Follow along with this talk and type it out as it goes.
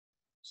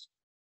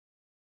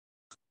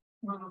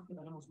No nos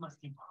quedaremos más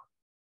tiempo.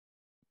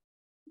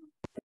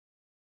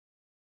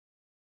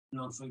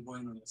 No soy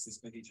bueno en las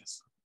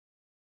despedidas.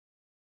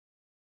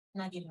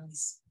 Nadie lo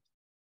es.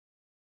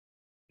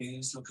 ¿Qué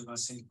es lo que va a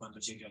hacer cuando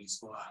llegue a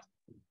Lisboa?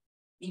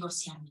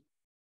 Divorciarme.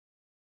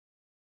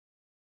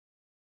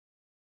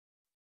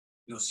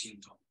 Lo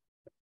siento.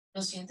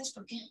 ¿Lo sientes?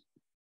 ¿Por qué?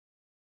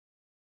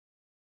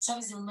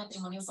 ¿Sabes de un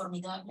matrimonio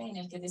formidable en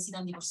el que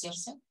decidan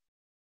divorciarse?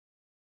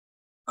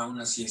 Aún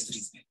así es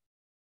triste,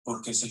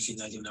 porque es el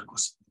final de una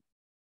cosa.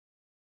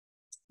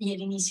 Y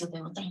el inicio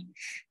de otra.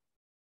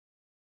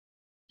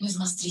 ¿No es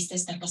más triste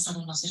estar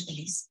casado y no ser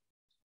feliz?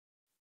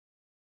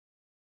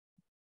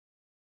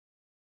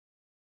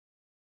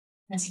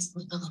 Gracias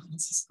por todo,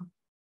 Francisco.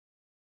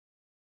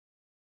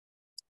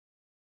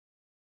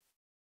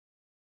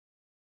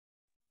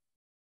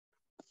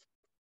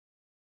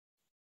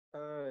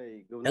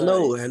 Hi, good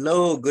Hello, night.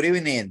 hello, good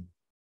evening.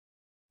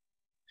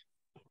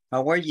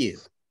 How are you?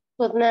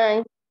 Good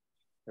night.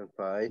 I'm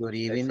fine. Good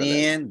Excellent.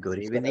 evening, good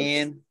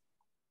evening.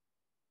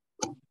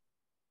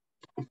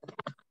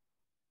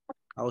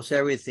 How's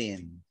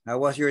everything? How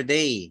was your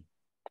day?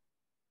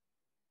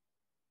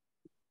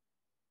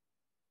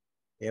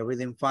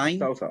 Everything fine?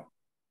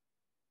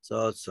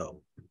 So.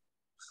 So.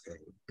 Okay,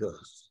 good.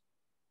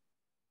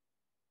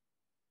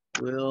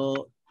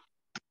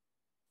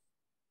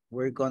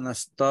 We're gonna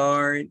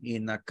start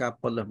in a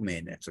couple of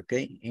minutes,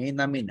 okay? In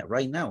a minute,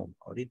 right now,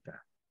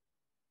 ahorita.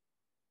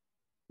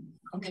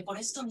 Aunque por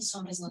esto mis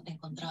hombres no te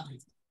encontraban.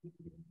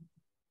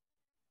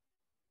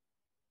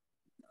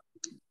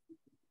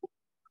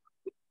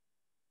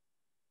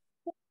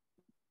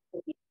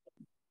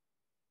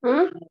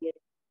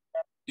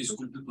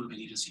 Disculpe por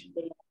venir así,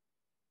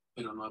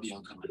 pero no había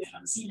otra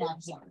manera. Sí la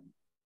había.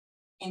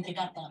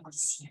 Entregarte a la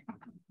policía.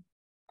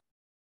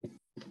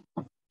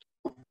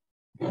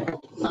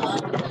 Mamá,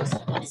 no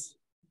te parece.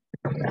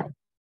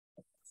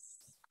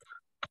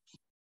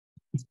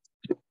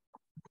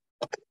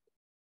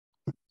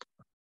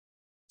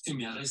 Si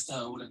me arresta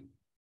ahora,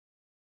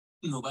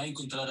 no va a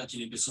encontrar a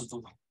quien empezó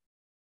todo.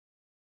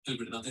 El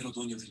verdadero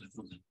dueño de la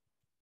fruta.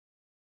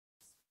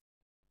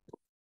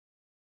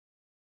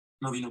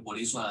 No vino por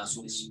eso a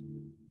Azores.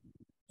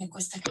 Me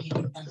cuesta creer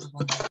en tanta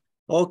bondad.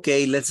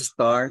 Okay, let's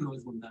start. No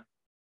es bondad.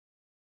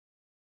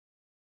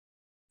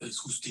 Es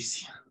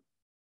justicia.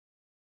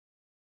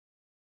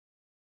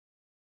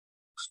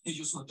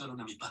 Ellos mataron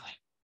a mi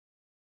padre.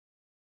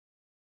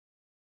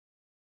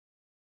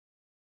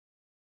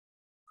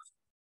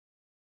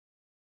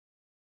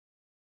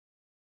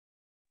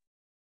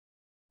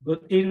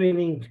 Good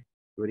evening.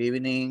 Good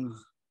evening,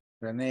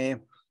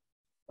 René.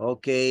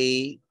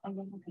 Okay, Hay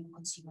algo que no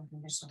consigo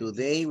entender sobre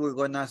today we're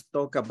gonna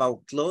talk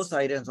about clothes,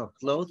 items of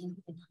clothes,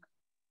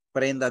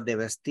 prendas de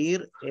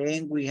vestir,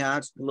 and we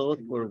have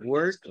clothes for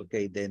work.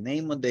 Okay, the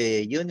name of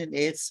the unit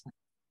is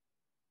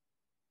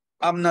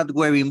I'm not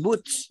wearing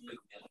boots.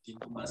 Pero me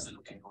arrepiento más de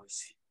lo que no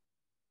hice.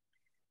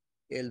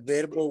 El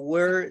verbo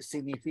wear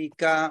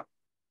significa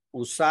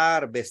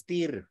usar,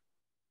 vestir.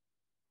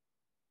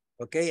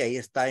 Ok, ahí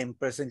está en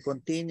present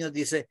continuous,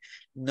 dice,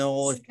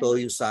 no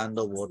estoy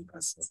usando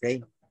botas,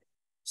 ok.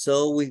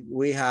 So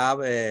we have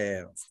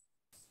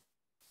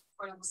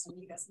Fuéramos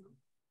amigas, ¿no?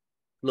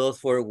 clothes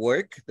for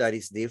work, that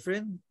is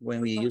different when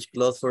we use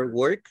clothes for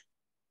work,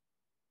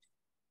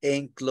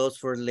 and clothes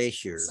for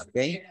leisure,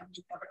 ok.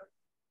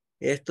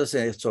 Esto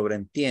se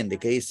sobreentiende,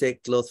 que dice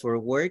clothes for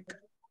work.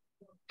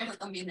 Pero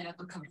también era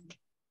tu cabrón.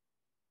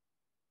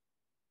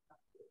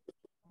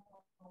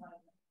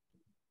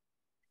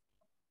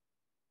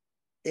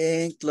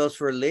 And clothes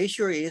for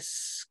leisure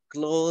is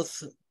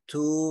clothes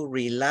to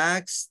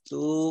relax,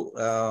 to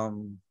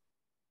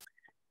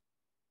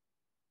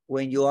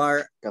when you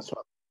are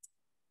Casual.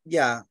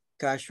 yeah,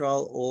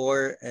 casual,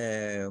 or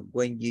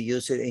when you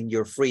use it in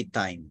your free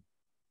time.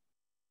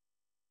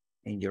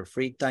 In your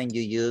free time,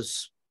 you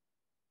use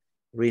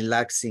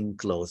relaxing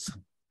clothes,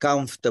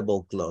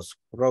 comfortable clothes,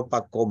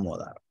 ropa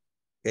cómoda,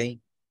 okay?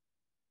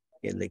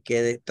 Que le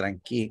quede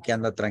tranquilo, que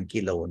anda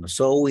tranquilo uno.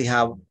 So we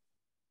have,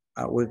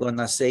 we're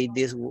gonna say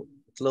this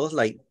clothes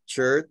like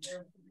shirt,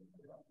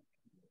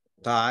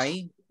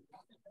 tie,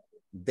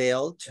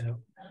 belt,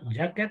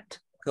 Jacket.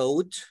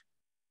 coat,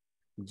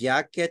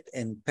 jacket,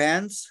 and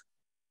pants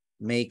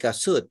make a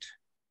suit.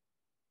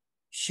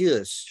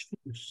 Shoes.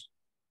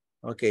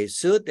 Ok,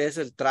 suit es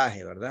el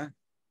traje, ¿verdad?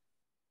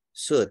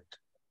 Suit.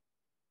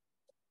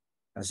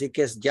 Así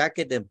que es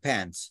jacket and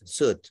pants,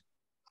 suit.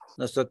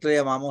 Nosotros le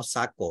llamamos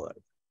saco,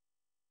 ¿verdad?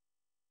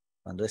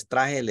 Cuando es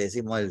traje le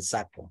decimos el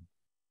saco.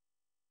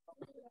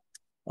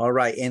 All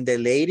right, and the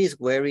ladies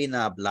wearing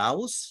a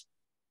blouse,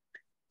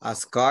 a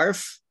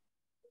scarf,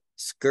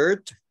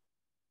 skirt,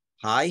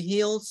 high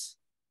heels.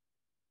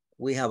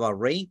 We have a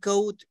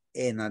raincoat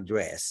and a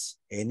dress.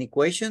 Any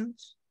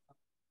questions?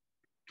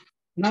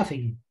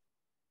 Nothing.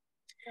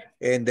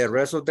 And the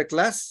rest of the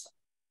class?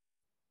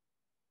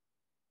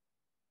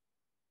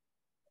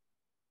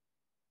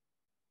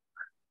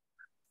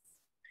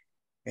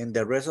 And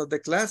the rest of the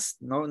class?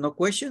 No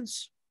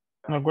questions?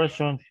 No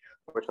question.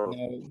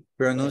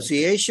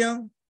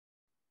 Pronunciation?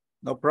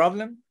 No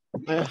problem?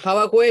 I have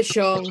a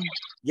question.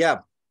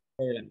 Yeah.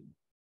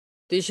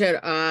 Teacher,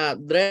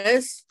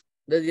 dress,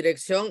 de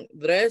dirección,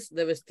 dress,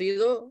 de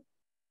vestido,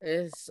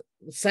 es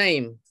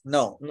same.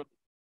 No. No.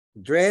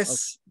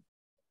 Dress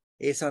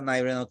is an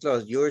iron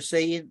clothes. You're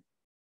saying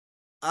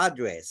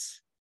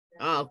address.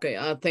 Okay.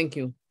 Thank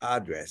you.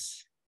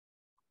 Address.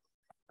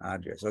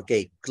 Address.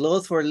 Okay.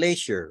 Clothes for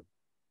leisure.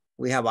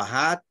 We have a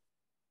hat,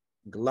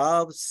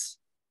 gloves,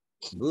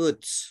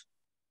 boots,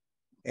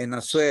 and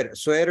a sweater.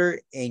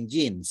 Sweater and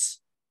jeans.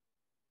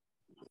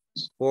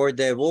 For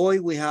the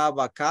boy, we have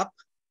a cap,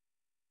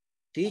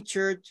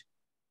 t-shirt,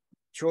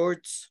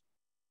 shorts,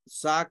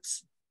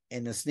 socks,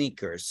 and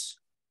sneakers.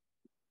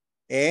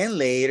 And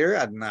later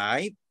at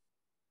night,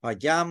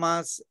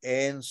 pajamas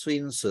and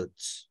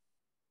swimsuits.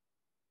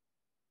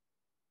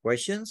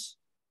 Questions?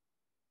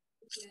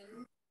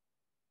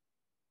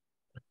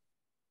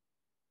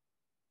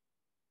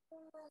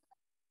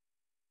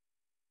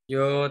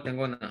 Yo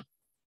tengo una.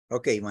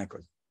 Okay,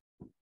 Michael.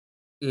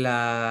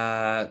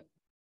 La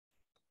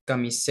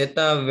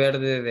camiseta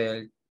verde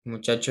del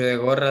muchacho de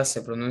gorra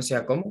se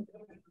pronuncia ¿cómo?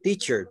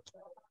 T-shirt.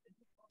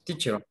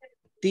 Teacher.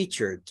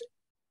 T-shirt.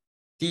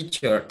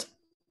 T-shirt.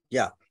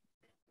 Yeah.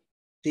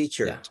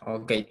 T-shirt. Ya,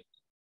 ok.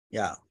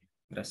 Yeah.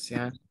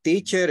 Gracias.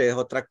 Teacher es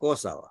otra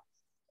cosa.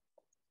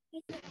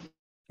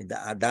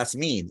 That's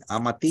me.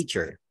 I'm a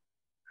teacher.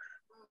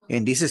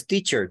 And this is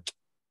t-shirt.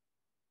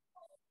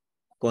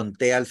 Con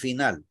T al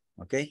final.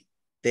 Okay.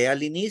 T al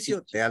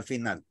inicio, T al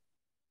final.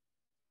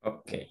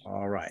 Ok.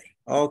 All right.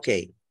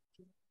 Okay.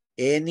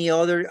 Any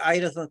other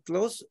items of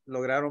clothes?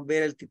 ¿Lograron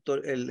ver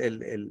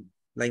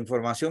la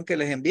información que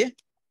les envié?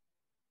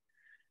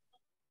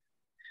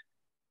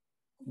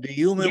 Did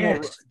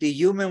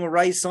you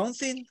memorize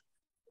something?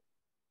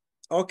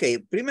 Okay,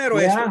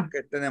 primero Yeah. eso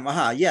que tenemos.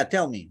 Ajá, yeah,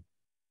 tell me.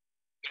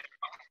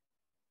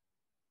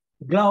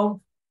 Glove.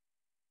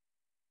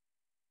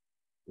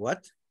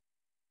 What?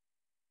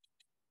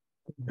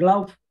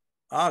 Glove.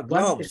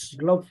 Gloves.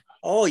 Glove.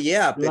 Oh,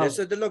 yeah, pero Glove.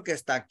 eso es de lo que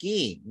está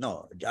aquí.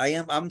 No,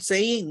 I'm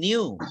saying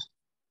new.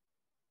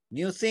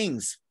 New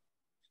things.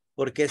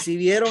 Porque si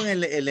vieron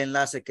el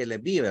enlace que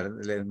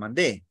les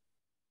mandé.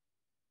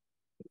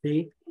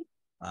 Sí.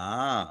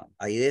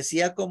 Ahí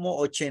decía como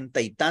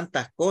 80 y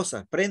tantas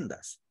cosas,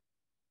 prendas.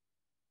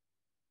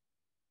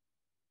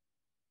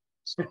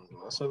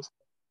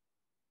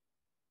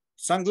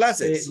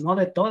 Sunglasses. No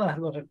de todas,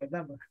 lo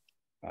recordamos.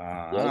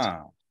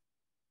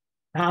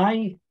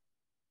 Tie.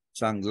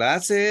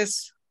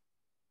 Sunglasses.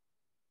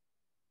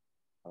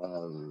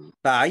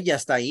 Tie ya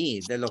está ahí.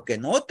 De lo que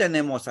no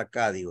tenemos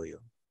acá, digo yo.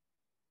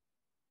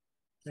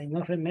 I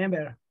not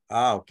remember.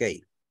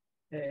 Okay.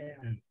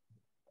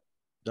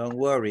 Don't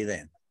worry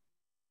then.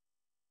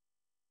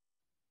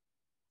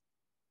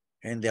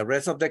 And the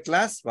rest of the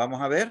class, vamos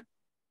a ver.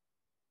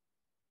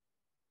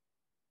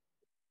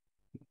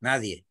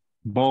 Nadie.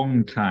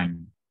 Bone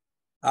time.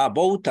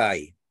 Bow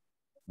tie.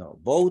 No,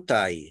 bow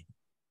tie.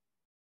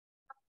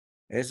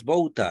 Es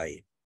bow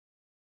tie.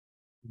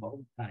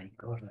 Bow tie,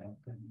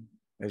 correcto.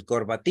 El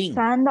corbatín.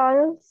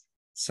 Sandals.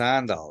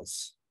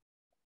 Sandals.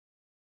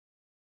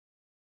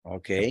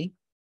 Okay.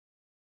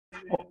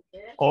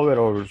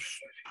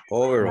 Overalls. No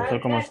Overall. sé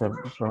cómo se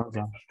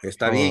pronuncia.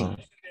 Está bien.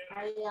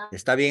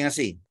 Está bien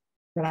así.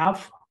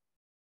 Graf.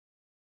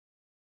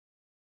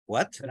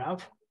 What?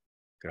 Graf.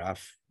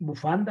 Graph.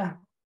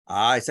 Bufanda.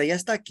 Esa ya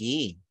está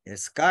aquí.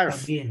 Scarf.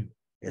 También.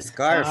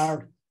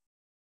 Scarf.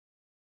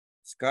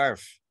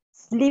 Scarf.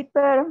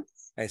 Slipper.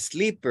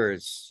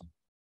 Slippers.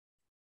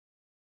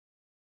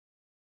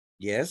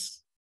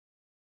 Yes.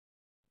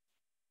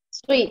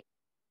 Sweet.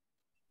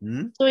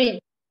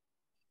 Sweet.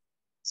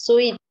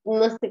 Sweet.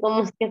 No sé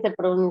cómo es que se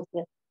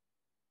pronuncia.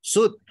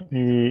 Suit.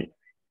 Y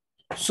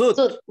Suit.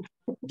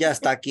 Ya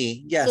está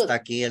aquí. Ya está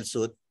aquí el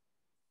suit.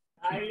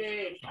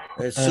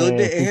 El suit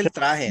es el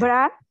traje.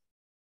 Bra.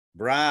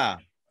 Bra.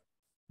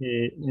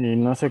 y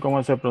no sé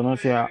cómo se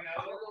pronuncia.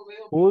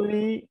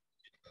 Hoodie.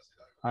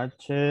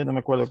 No me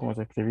acuerdo cómo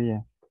se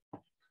escribía.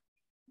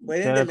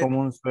 Era como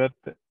un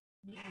suéter.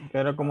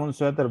 Era como un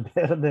suéter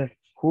verde.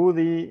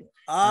 Hoodie.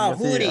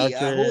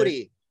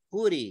 Hoodie.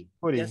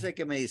 Hoodie. Ya sé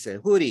qué me dice.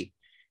 Hoodie.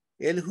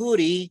 El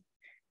hoodie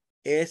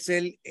es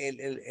el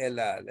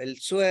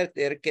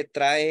suéter que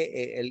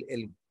trae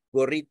el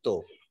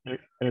gorrito.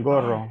 El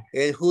gorro.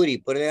 El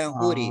hoodie, por eso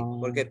hoodie,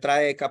 porque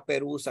trae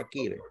caperuz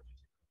aquí.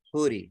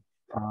 Hoodie.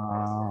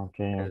 Ok.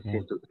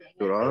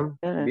 Cinturón.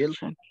 Bill.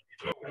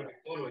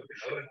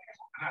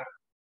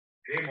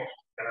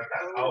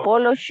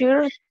 Polo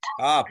shirt.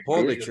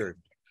 Polo shirt.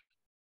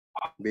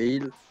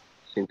 Bill.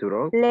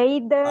 Cinturón.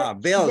 Leather.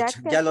 Belt.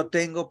 Jacket. Ya lo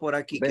tengo por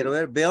aquí. Belt. Quiero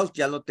ver. Belt,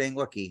 ya lo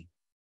tengo aquí.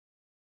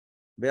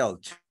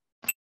 Belt.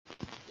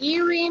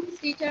 Earrings,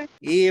 teacher.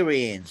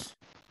 Earrings.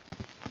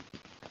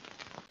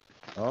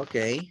 Ok.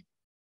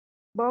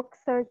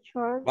 Boxer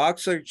shorts.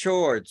 Boxer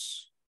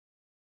shorts.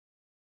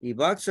 Y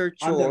boxer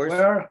shorts.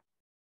 Underwear.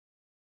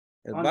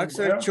 El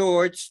boxer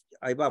shorts.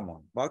 Ahí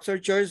vamos.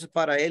 Boxer shorts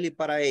para él y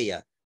para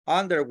ella.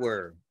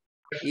 Underwear.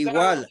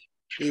 Igual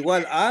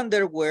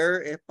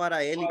underwear es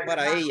para él y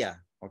para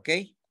ella. ¿Ok?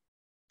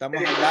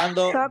 Estamos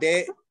hablando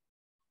de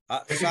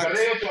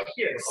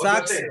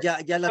socks,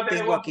 ya la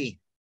tengo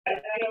aquí.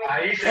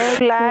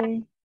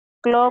 Like,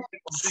 club,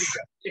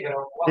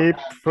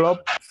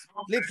 Flip-flops.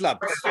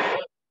 Flip-flops.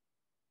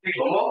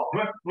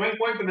 No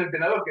encuentro el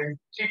entrenador que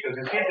sitio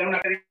se siente en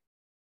una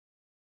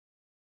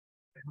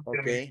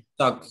Ok.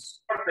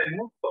 Socks. parte del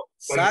mundo.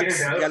 Socks,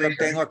 ya lo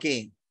tengo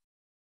aquí.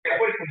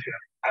 Puede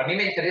funcionar. A mí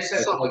me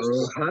interesa cómo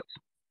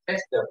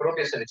esta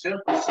propia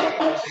selección.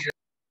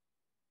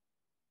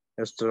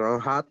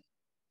 Strong hat.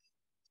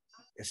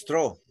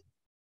 Straw.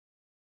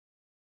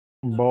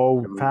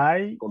 Bow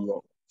tie.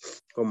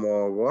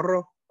 Como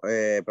gorro.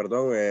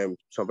 Perdón,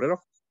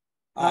 sombrero.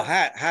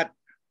 Hat.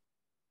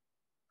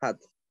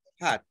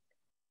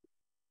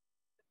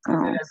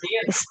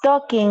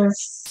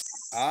 stockings.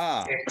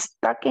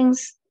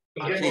 Stockings.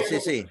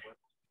 Sí.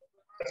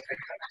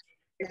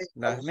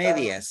 Las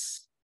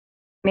medias.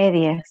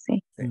 Medias,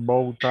 sí.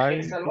 Bow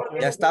tie.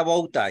 Ya está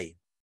bow tie.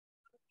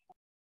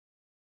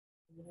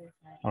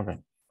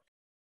 Ok.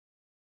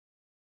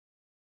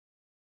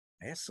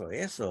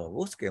 Eso.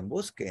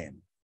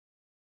 Busquen.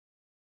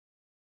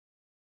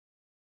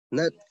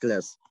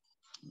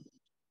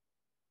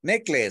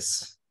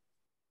 Necklace.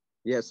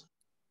 Yes.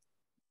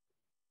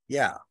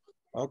 Yeah.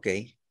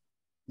 Okay.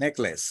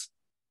 Necklace.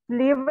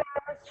 Sleeveless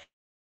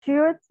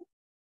shirt.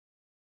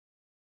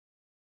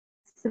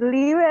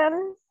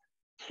 Sleeveless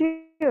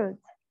shirt.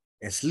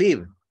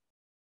 Sleeve.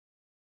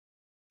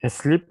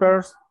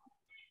 Slippers.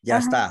 Ya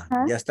está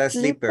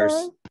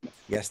slippers.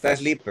 Ya está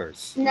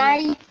slippers.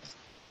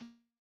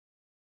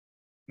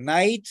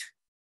 Night.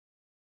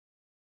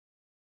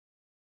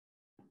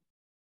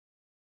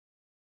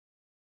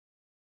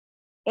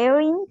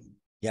 Earrings.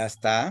 Ya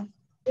está.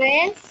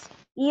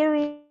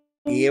 Earrings.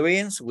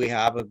 Earrings. We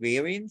have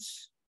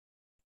earrings.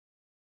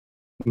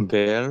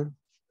 Bell.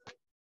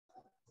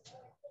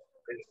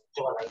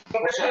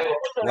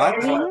 What?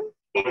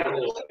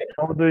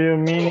 How do you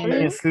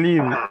mean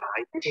sleeve?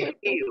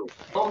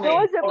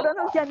 ¿Cómo se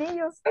pronuncia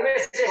anillo?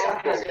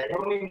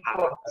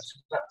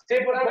 Sí,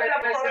 por la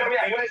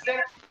puede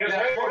ser.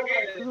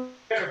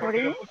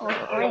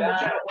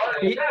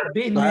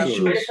 Business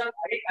shoes.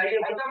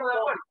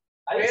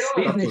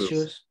 Business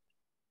shoes.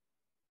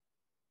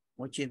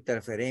 Mucha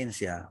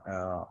interferencia.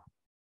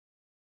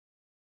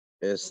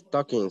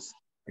 Stockings.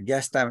 Ya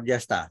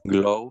está.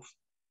 Glove.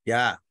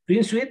 Ya.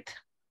 Green suite.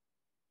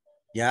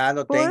 Ya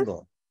lo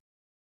tengo.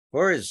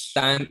 Purse.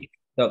 Tank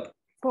top.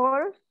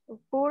 Purse.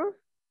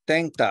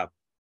 Tank top.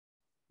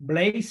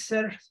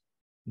 Blazers.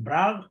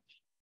 Bra.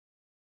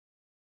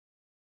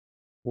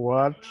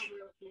 Watch.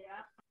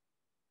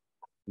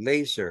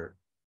 Laser.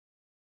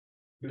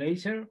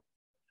 Blazer.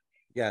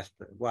 Yes,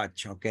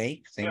 watch.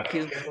 Okay. Thank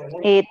you.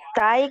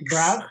 Tights.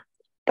 Bra.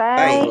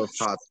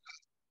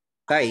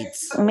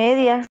 Tights.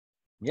 Media.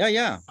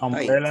 Yeah.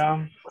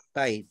 Umbrella.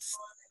 Tights.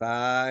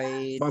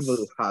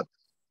 Bubble hat.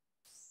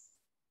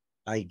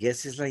 I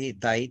guess it's like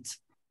tights.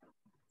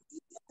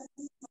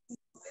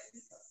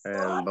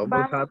 And bubble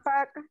hat.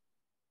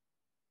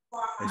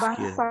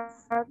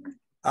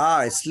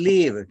 Backpack.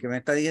 Sleeve, que me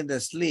está diciendo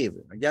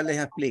sleeve. Ya les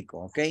explico,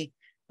 ¿ok?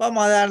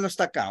 Vamos a darlo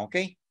hasta acá, ¿ok?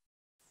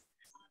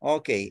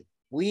 Ok.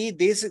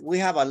 We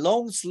have a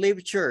long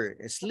sleeve shirt.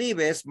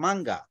 Sleeve es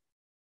manga.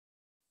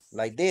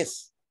 Like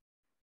this.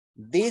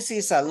 This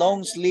is a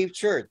long sleeve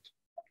shirt.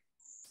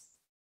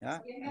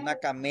 ¿Ya? Una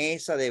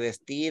camisa de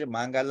vestir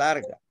manga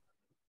larga.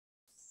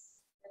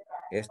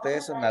 Esta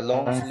es una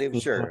long sleeve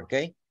shirt, ¿ok?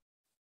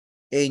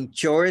 En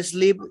short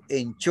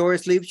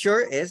sleeve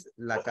shirt es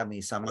la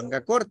camisa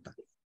manga corta.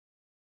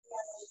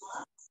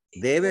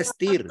 De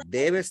vestir.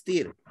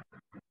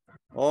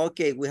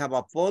 Okay, we have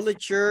a polo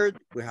shirt,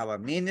 we have a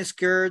mini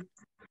skirt.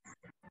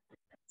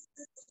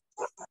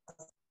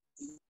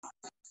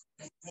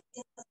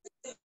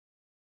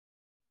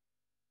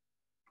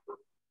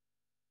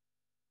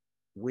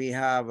 We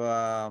have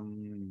a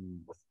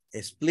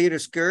split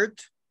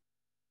skirt.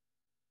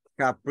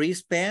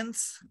 Caprice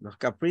pants. Los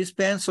caprice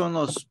pants son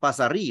los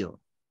pasarrillos.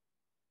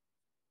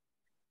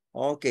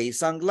 Ok,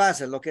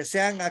 sunglasses, lo que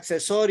sean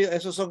accesorios,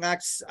 esos son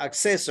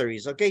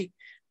accessories, ok.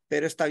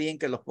 Pero está bien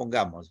que los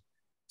pongamos.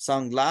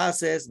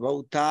 Sunglasses,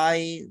 bow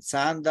tie,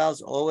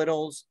 sandals,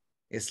 overalls,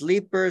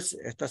 slippers,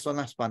 estas son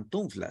las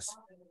pantuflas.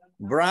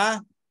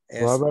 Bra.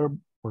 Rubber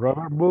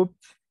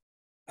boots.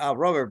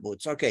 Rubber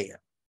boots, ok.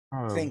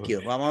 Thank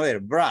you. Vamos a ver,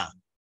 bra.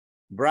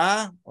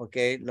 Bra, ok,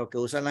 lo que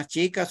usan las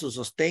chicas, su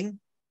sostén.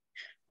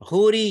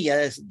 Hoodie,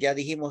 ya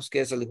dijimos que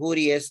es el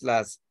hoodie, es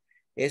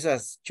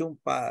esas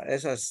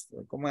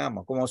 ¿cómo se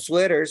llama? Como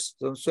sweaters,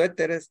 son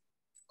suéteres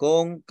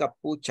con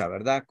capucha,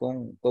 ¿verdad?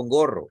 Con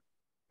gorro.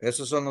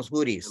 Esos son los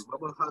hoodies.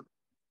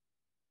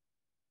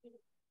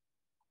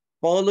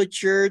 Polo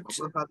shirt.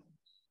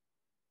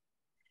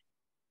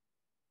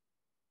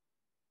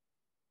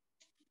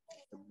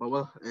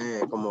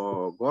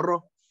 Como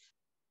gorro.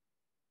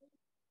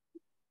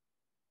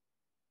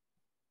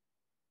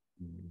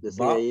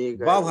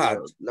 Bow hat.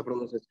 La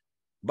pronunciación.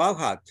 Bow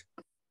hat.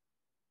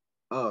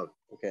 Oh,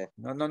 okay.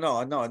 No, I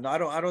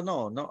don't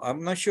know. No,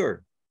 I'm not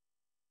sure.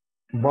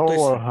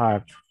 Bowl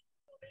hat.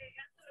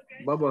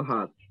 Bubble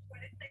hat.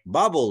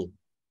 Bubble.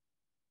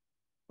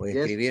 Voy a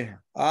Yes. escribir.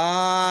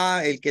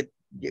 El que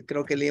yo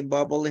creo que leí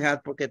bubble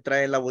hat porque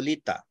trae la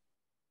bolita.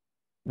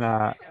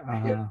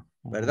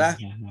 ¿Verdad?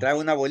 Trae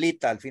una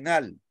bolita al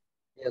final.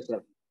 Yes,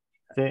 sir.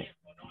 Sí.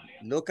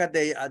 Look at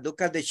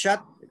the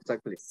shot.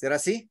 Exactly. ¿Será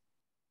así?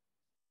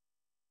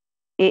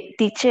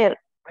 Teacher,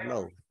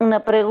 Hello.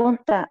 una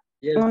pregunta,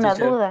 Yes, una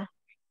teacher. duda.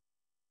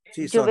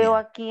 Sí, Yo veo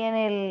Sonia. aquí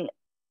en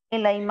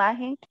la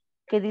imagen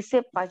que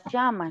dice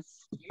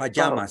pajamas.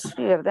 Pajamas.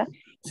 Sí, ¿verdad?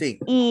 Sí.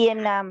 Y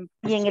en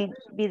el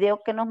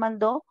video que nos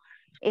mandó,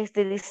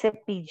 dice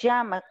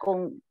pijama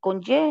con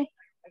Y.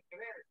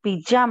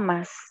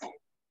 Pijamas.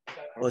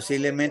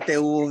 Posiblemente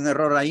hubo un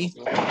error ahí.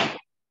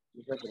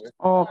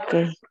 Ok.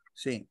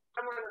 Sí.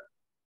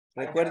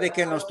 Recuerde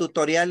que en los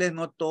tutoriales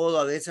no todo,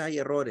 a veces hay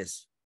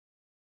errores.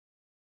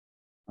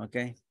 Ok.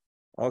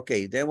 Ok.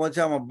 Then we'll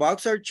have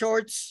boxer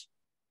shorts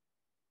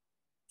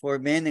for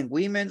men and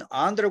women.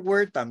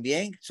 Underwear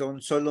también son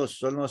los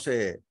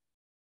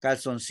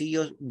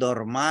calzoncillos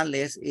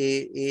normales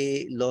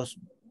y los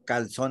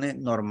calzones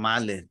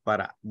normales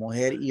para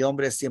mujer y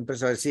hombre siempre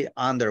se va a decir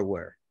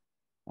underwear.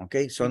 Ok.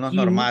 Son los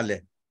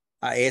normales.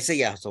 Ese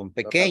ya son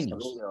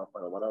pequeños.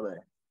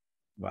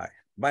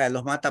 Vaya,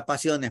 los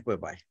matapasiones, pues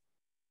vaya.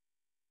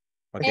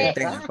 Para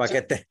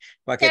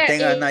que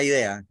tengan una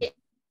idea.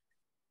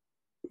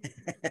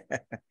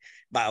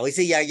 Va, hoy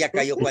sí ya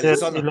cayó cuáles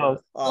son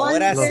los.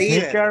 Ahora los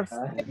sí. sneakers.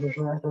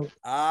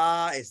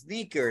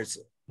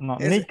 Sneakers. No,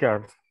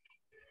 knickers.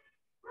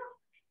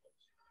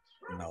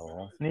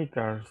 No.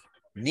 Sneakers.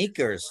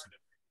 Knickers.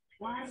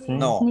 Sí.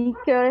 No.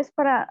 Sneakers es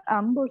para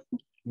ambos.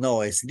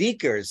 No,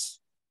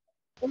 sneakers.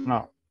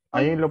 No,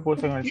 ahí lo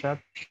puse en el chat.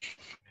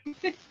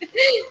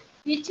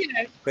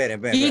 Espere.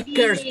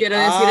 Kickers quiere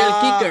decir el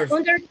kickers.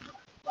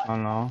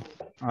 No.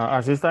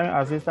 Así están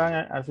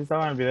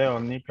en el video,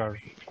 knickers.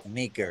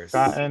 Knickers.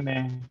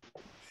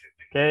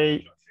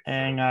 K-N-I-C-K-E-R-S.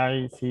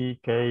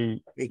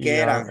 ¿Y qué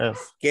eran?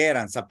 ¿Qué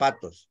eran?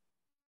 Zapatos.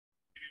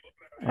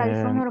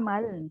 Calzón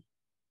normal.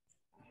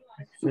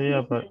 Sí,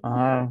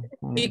 ajá.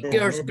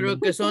 Kickers creo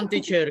que son,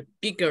 teacher.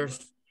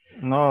 Kickers.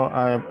 No,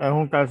 es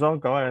un calzón,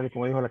 cabal,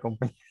 como dijo la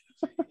compañía.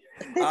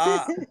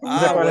 Bueno.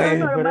 ¿Cuál es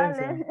la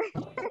diferencia?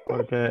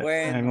 Porque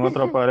en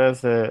otro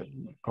aparece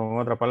con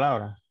otra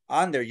palabra.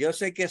 Yo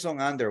sé que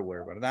son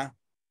underwear, ¿verdad?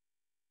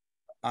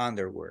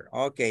 Underwear.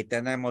 Ok,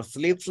 tenemos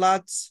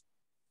flip-flops,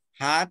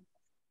 hat,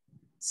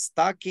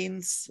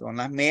 stockings, son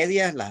las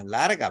medias, las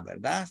largas,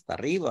 ¿verdad? Hasta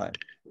arriba.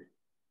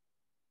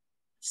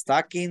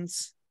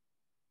 Stockings,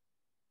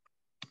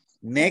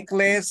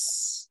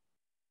 necklace,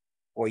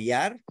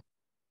 collar,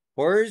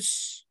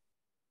 purse,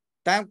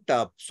 tank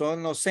top,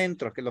 son los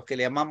centros, los que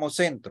le llamamos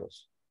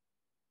centros.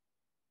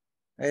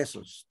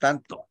 Esos,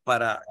 tanto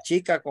para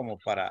chica como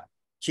para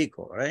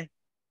chico, ¿right?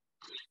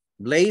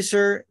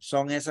 Blazer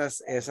son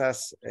esas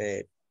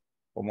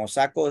como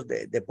sacos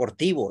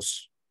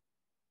deportivos.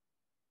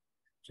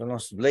 Son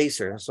los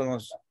blazers, son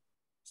los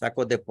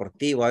sacos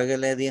deportivos.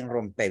 Alguien le di en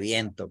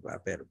rompeviento,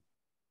 pero.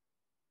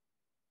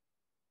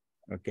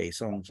 Ok,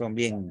 son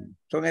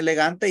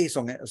elegantes y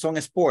son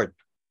sport.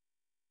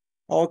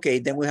 Ok,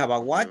 then we have a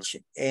watch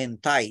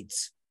and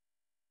tights.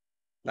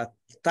 Las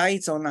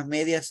tights son las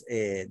medias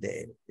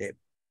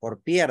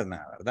por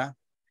pierna, ¿verdad?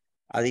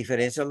 A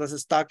diferencia de los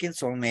stockings,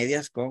 son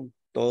medias con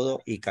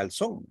todo y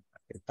calzón.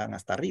 Están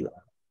hasta arriba.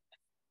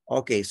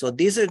 Okay, so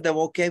this is the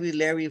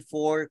vocabulary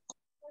for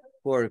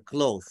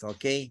clothes,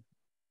 okay?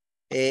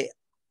 There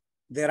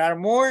are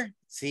more?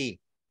 Sí,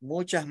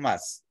 muchas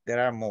más. There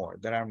are more,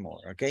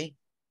 okay?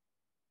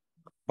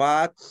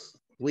 But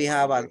we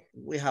have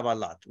a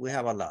lot.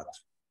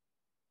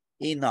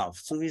 Enough,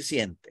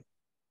 suficiente.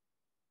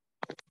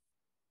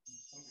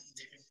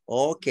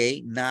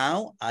 Okay,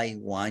 now I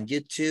want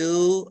you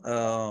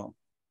to,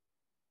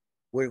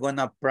 we're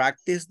gonna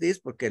practice this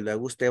porque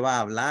luego usted va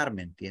a hablar,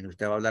 ¿me entiende?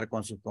 Usted va a hablar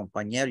con sus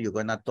compañeros. You're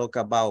gonna talk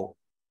about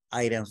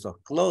items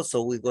of clothes.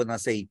 So we're gonna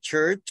say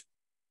shirt.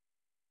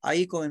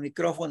 Ahí con el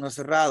micrófono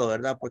cerrado,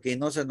 ¿verdad? Porque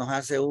no se nos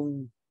hace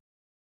una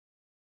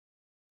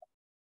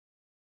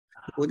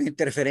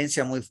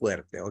interferencia muy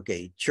fuerte. Ok,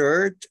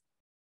 shirt,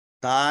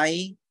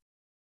 tie,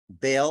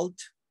 belt,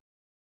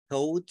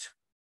 coat,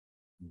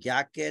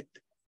 jacket,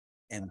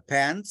 and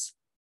pants,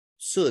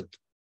 suit,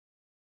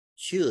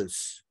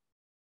 shoes,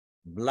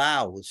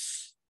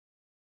 blouse,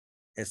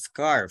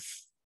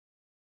 scarf,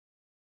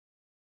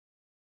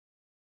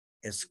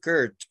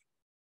 skirt,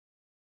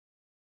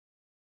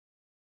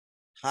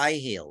 high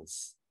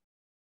heels,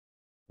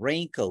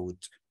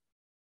 raincoat,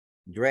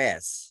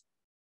 dress,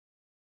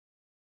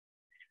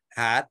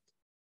 hat,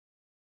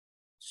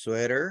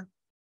 sweater,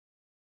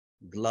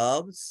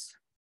 gloves,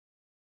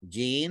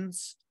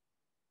 jeans,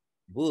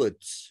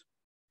 boots,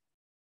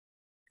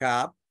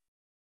 cap,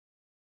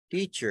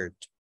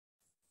 t-shirt,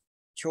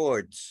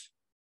 shorts,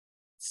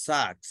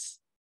 socks,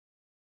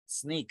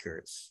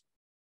 sneakers,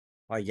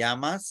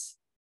 pajamas,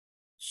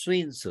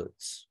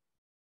 swimsuits,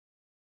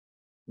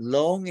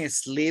 long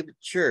sleeve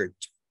shirt,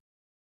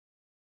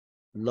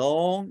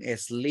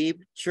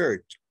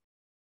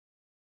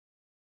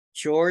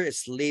 short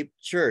sleeve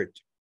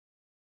shirt,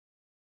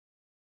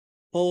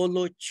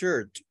 polo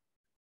shirt,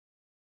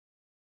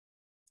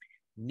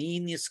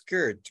 mini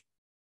skirt,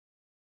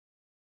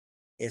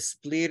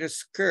 split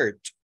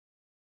skirt,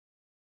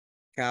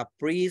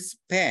 caprice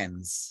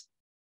pants,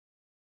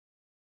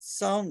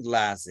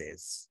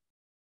 sunglasses,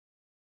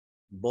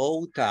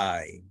 bow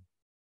tie,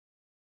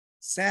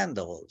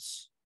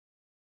 sandals,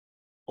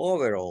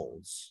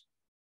 overalls,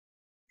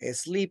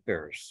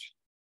 slippers,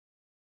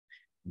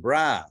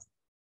 bra,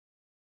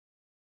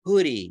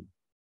 hoodie,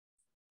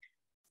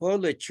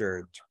 polo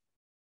shirt,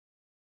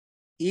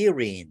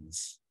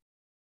 earrings,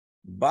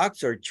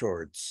 boxer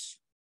shorts,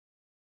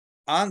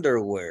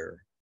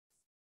 underwear,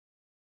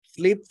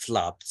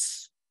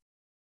 flip-flops,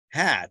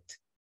 hat,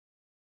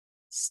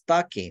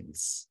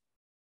 stockings,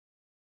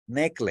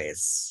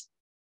 necklace,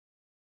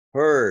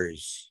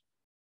 purse,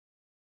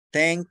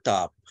 tank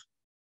top,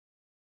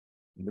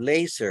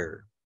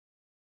 blazer,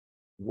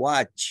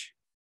 watch,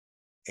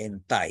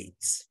 and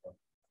tights.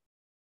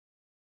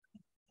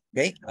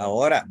 Okay,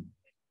 ahora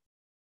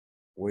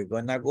we're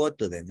gonna go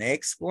to the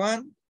next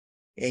one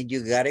and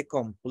you gotta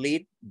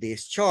complete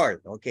this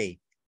chart. Okay,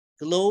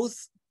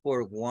 clothes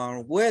for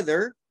warm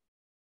weather,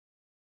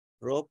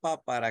 ropa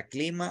para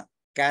clima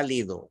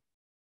cálido.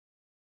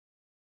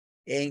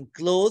 And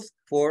clothes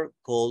for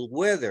cold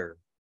weather,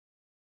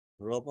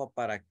 ropa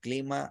para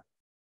clima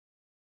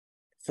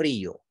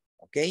frío.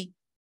 Okay,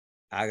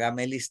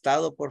 hágame el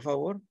listado, por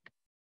favor,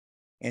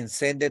 and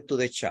send it to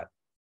the chat.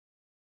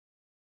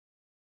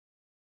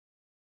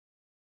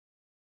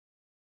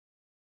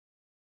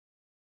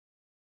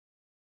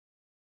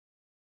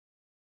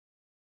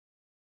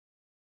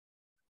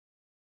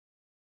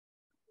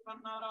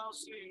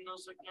 No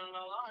sé quién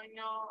la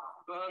daño,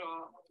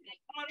 pero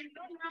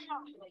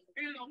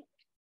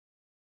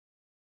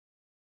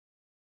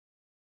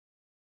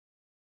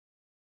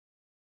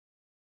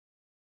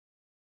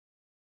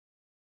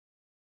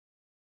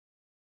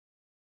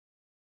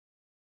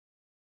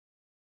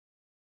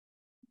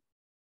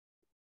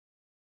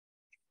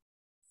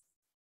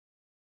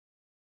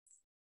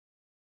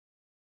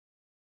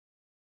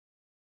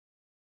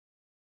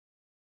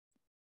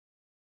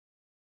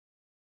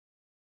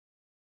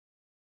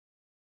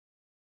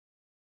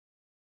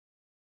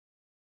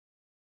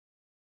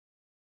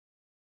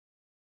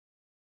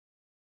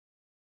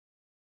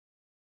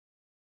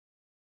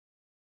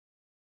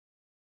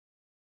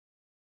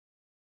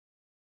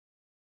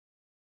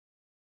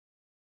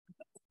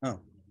Oh.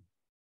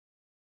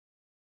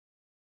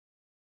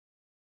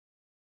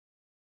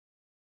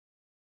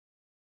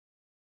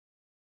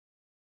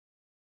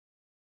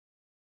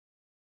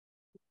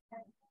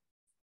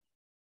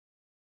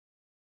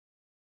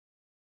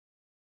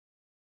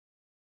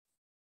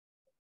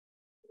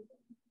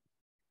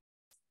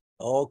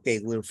 Okay,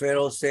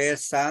 Wilfredo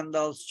says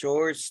sandals,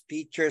 shorts,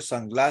 t-shirts,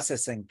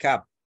 sunglasses, and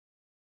cap.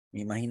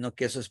 Me imagino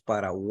que eso es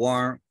para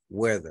warm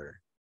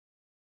weather.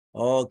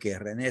 Okay,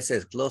 René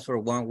says clothes for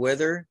warm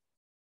weather,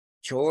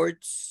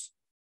 shorts,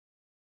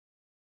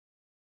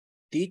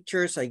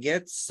 t-shirts, I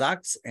get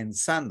socks, and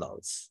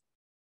sandals.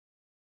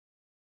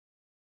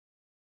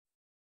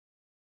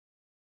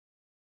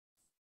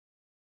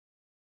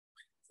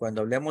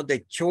 Cuando hablemos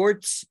de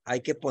shorts, hay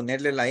que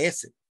ponerle la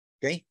S,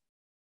 ¿ok?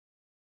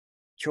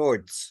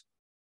 Shorts.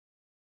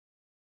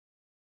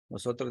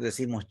 Nosotros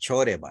decimos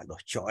chores,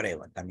 los chores,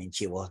 también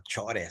chivos,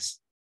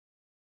 chores.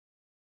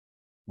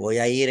 Voy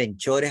a ir en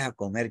chores a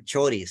comer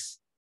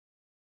choris.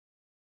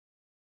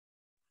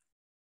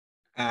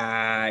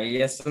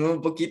 Ya son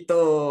un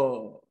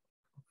poquito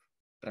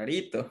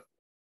rarito.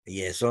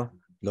 ¿Y eso?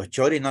 Los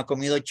choris no han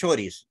comido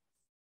choris.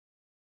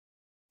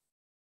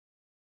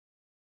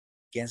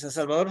 Aquí en San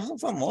Salvador son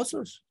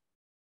famosos.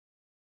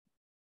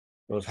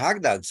 Los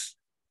hot dogs.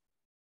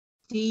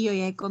 Sí, yo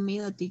ya he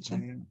comido, teacher.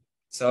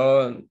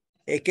 Son...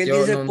 Es que él yo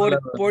dice no,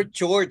 por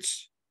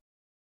shorts.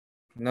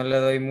 No le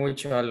doy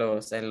mucho a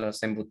los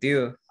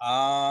embutidos.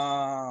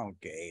 Ah,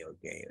 ok.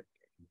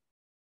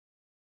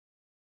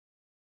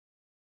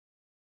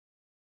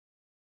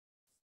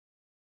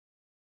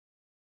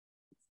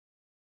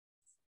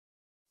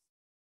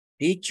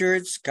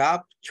 T-shirts,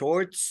 cap,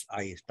 shorts.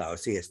 Ahí está,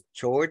 sí es.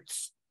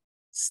 Shorts,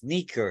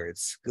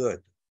 sneakers.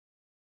 Good.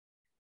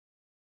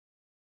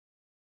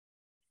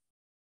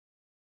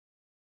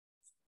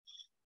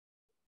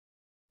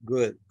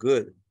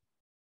 Good.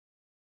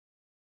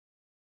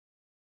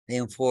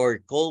 And for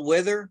cold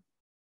weather?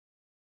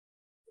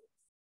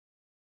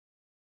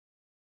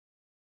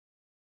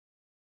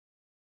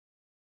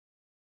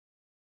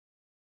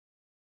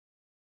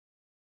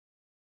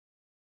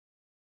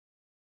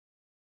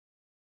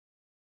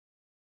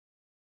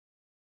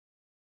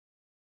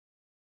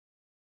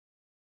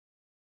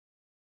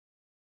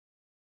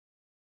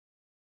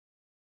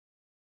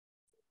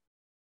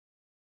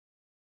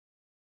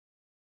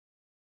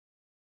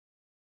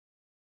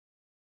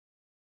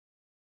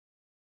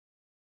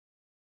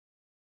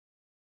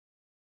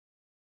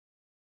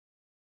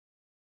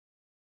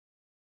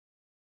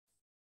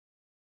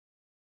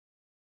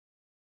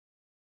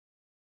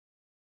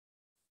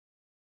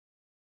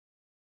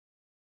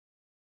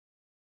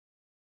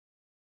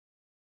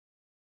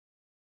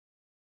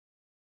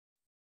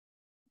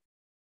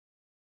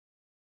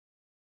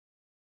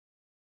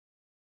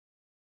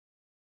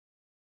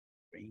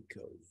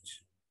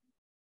 Raincoat.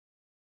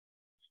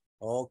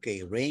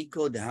 Okay,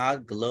 raincoat,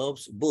 hat,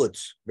 gloves,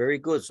 boots. Very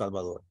good,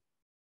 Salvador.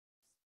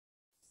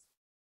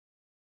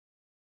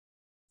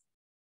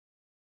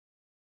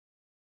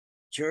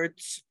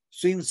 Shirts,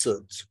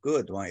 swimsuits.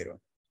 Good, Myron.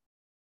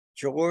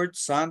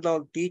 Shorts,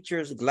 sandal,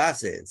 teachers,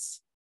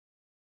 glasses.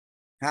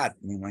 Hat,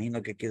 me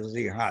imagino que quiso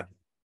decir hat.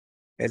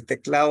 El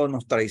teclado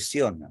nos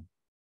traiciona.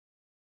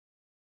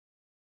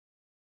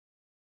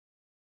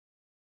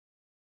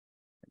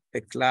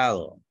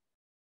 Teclado.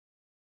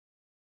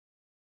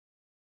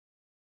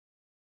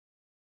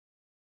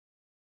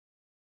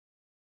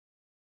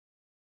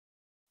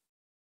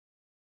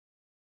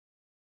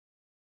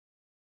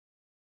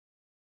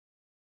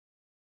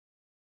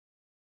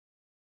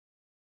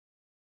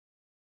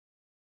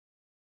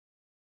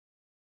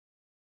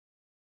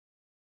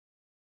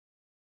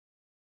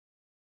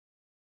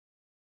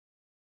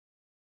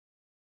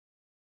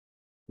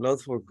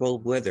 Clothes for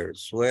cold weather,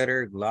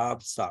 sweater,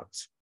 gloves,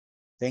 socks.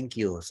 Thank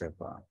you,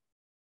 Josefa.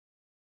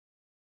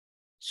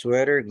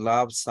 Sweater,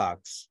 gloves,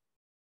 socks.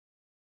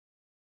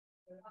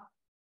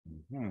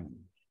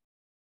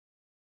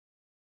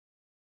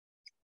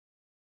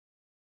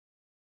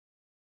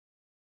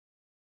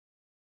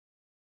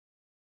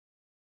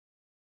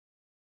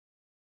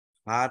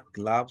 Hat,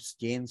 gloves,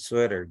 jeans,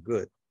 sweater.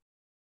 Good.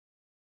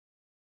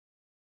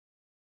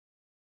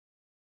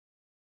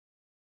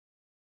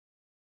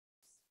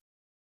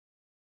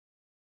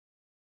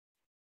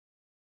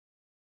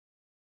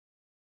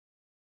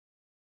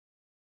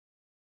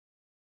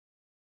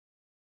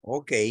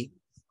 Okay.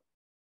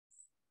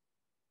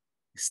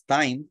 It's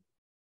time.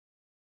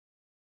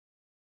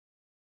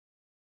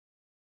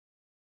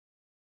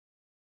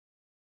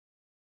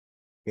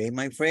 Okay,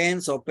 my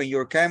friends, open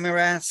your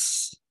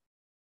cameras.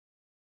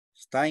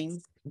 It's time.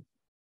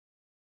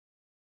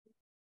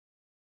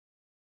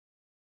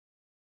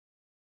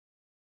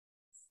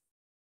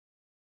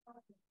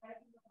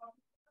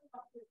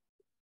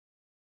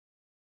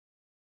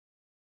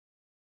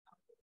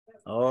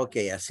 Ok,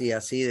 así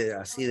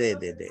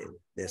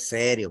de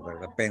serio,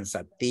 ¿verdad?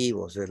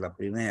 Pensativos es la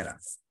primera.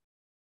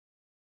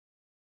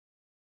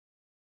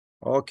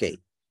 Ok,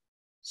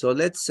 so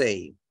let's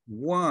say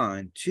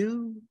 1,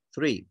 2,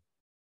 3.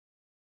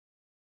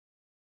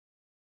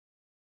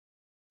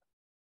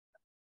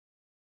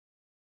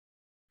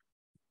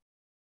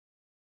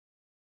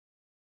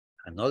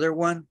 Another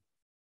one.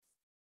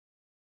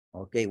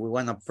 Okay, we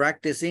want to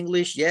practice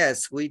English.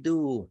 Yes, we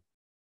do.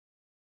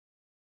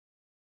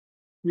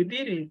 We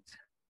did it.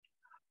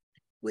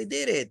 We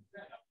did it.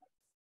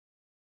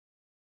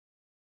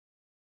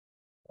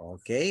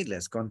 Okay,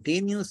 let's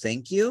continue.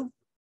 Thank you.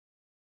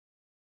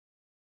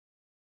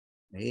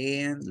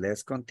 And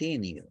let's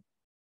continue.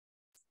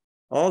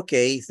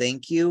 Okay,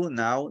 thank you.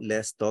 Now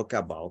let's talk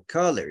about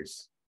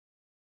colors.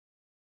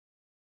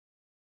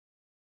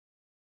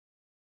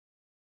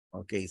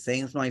 Okay,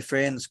 thanks, my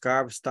friends.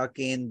 Scarf,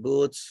 stocking,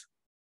 boots,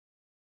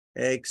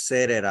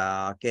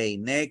 etc. Okay,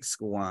 next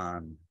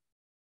one.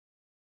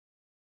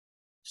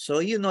 So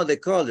you know the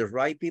colors,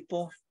 right,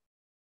 people?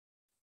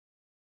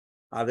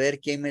 A ver,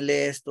 ¿quién me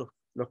lee estos,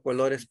 los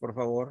colores, por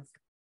favor?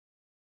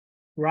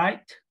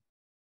 Right.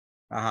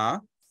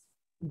 Ajá.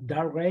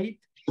 Dark gray,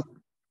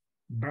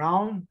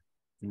 brown,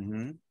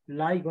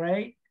 light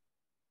gray,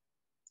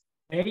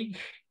 beige,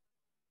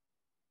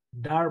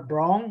 dark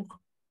brown,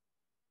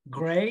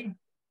 gray,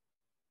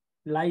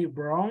 light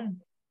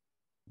brown,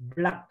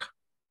 black.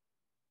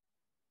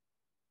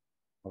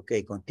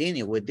 Okay,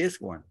 continue with this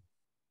one.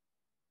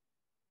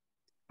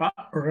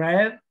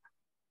 Red,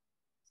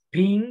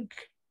 pink,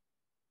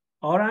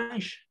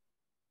 orange,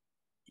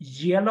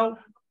 yellow,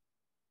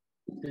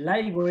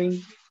 light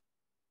green,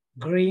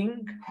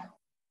 green,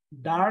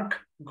 dark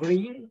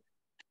green,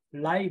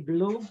 light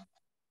blue,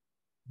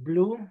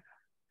 blue,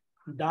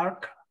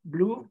 dark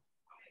blue,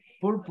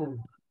 purple.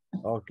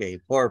 Okay,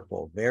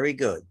 purple. Very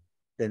good.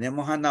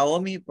 Tenemos a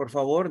Naomi, por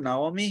favor.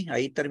 Naomi,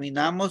 ahí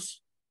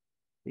terminamos.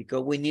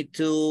 Because we need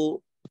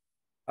to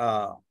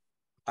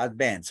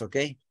advance,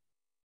 okay?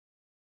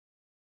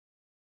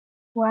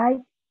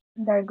 White,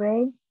 dark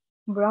gray,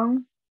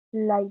 brown,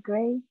 light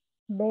gray,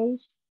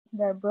 beige,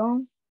 dark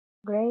brown,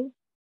 gray,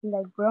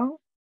 light brown,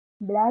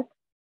 black,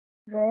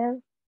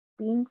 red,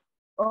 pink,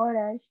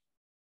 orange,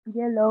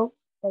 yellow,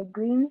 light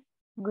green,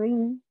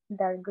 green,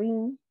 dark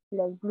green,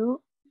 light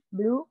blue,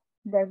 blue,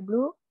 dark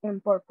blue,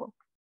 and purple.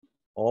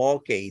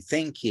 Okay,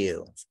 thank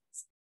you.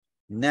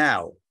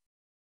 Now,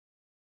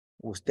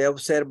 usted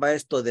observa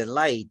esto de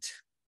light.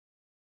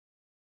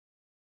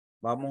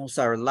 Vamos a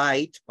usar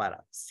light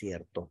para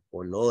ciertos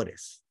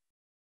colores.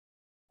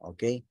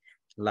 Ok.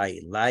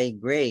 Light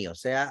gray, o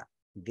sea,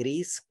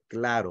 gris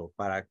claro.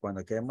 Para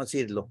cuando queremos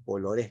decir los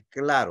colores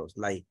claros.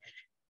 Light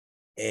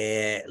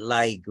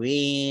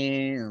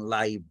green,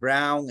 light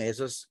brown.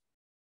 Eso es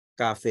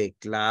café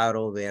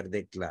claro,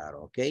 verde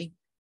claro. Ok.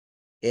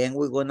 And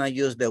we're going to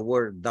use the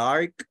word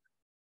dark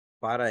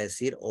para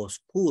decir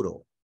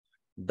oscuro.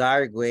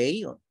 Dark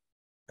gray,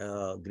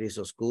 gris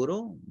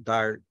oscuro.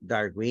 Dark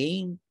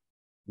green.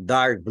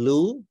 Dark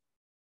blue,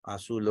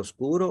 azul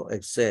oscuro,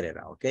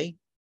 etcétera, ¿ok?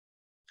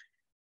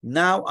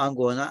 Now I'm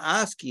gonna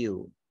ask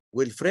you,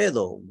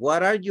 Wilfredo,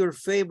 what are your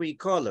favorite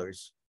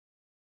colors?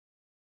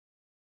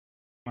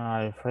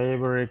 My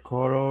favorite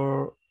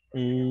color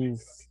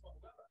is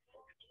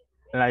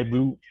light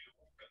blue.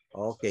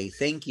 Okay,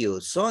 thank you.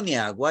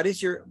 Sonia, what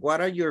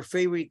are your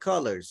favorite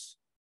colors?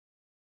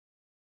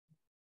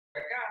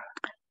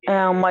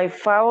 My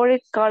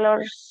favorite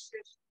colors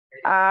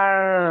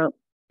are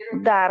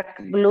dark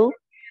blue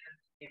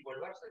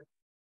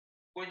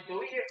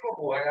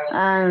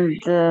and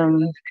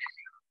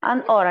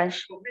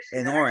orange.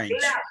 And orange.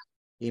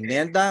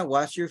 Imelda,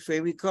 what's your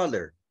favorite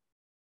color?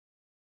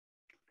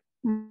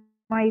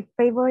 My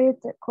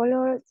favorite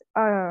colors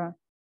are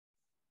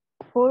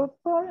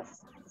purple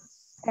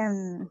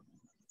and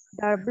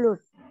dark blue.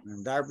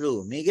 And dark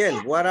blue.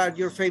 Miguel, what are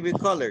your favorite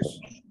colors?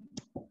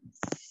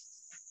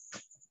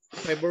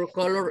 Favorite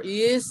color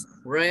is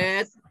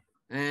red,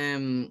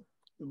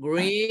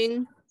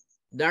 green,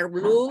 dark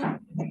blue,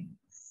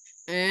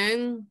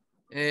 and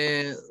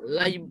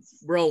light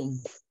brown.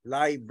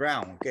 Light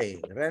brown,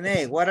 okay.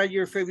 Rene, what are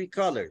your favorite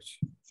colors?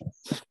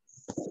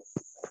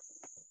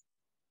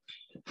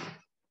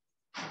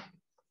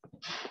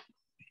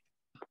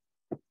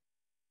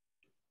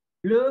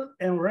 Blue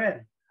and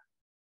red.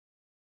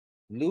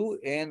 Blue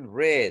and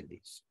red.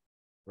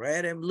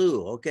 Red and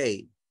blue,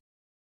 okay.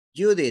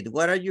 Judith,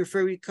 what are your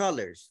favorite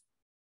colors?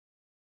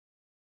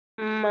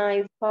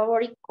 My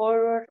favorite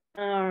color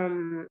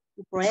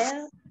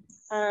red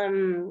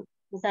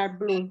dark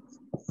blue.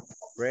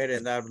 Red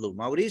and dark blue.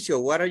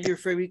 Mauricio, what are your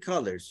favorite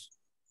colors?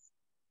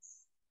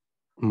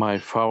 My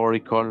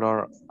favorite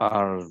color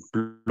are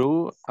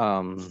blue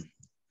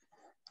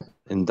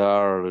and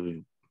dark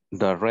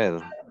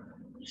red.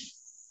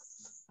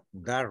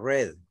 Dark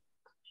red.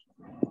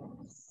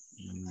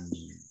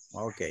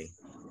 Okay.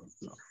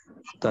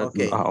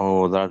 Okay.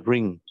 Oh, dark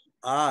green.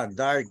 Ah,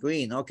 dark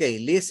green. Okay,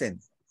 listen.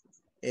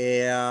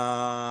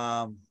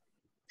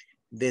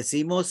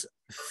 Decimos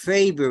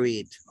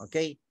favorite,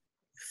 okay?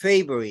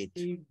 Favorite.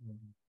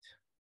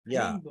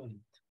 Yeah,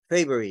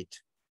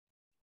 favorite.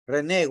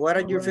 Rene, what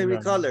are your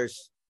favorite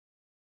colors?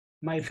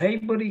 My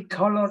favorite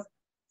color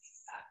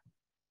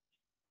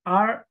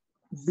are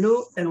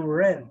blue and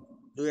red.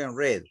 Blue and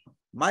red.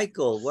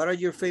 Michael, what are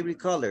your favorite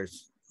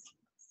colors?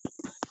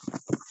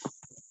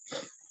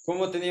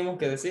 ¿Cómo teníamos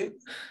que decir?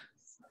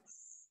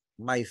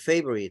 My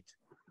favorite.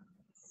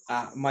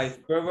 My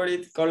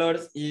favorite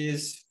colors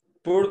is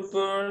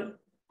purple,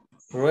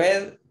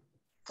 red,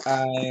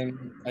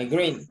 and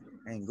green.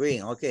 And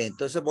green, okay.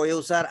 Entonces voy a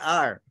usar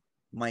are.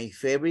 My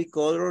favorite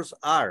colors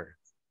are.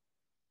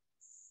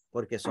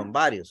 Porque son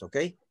varios,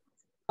 okay?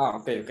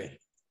 Okay.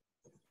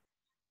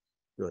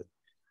 Good.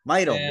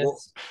 Myron,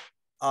 Yes.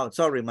 oh,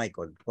 sorry,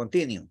 Michael.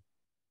 Continue.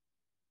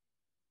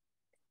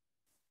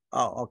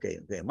 Oh, okay.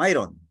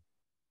 Myron,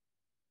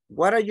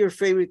 what are your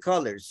favorite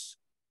colors?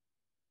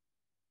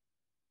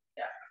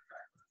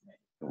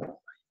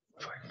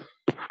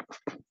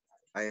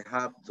 I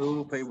have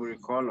two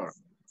favorite colors,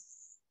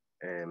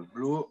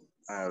 blue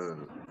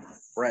and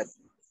red.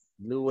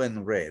 Blue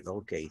and red.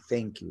 Okay,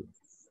 thank you.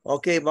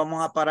 Okay,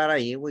 vamos a parar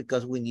ahí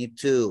because we need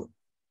to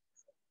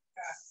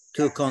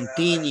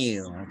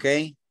continue,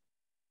 okay?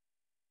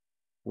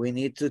 We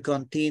need to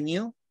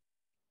continue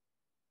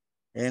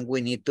and we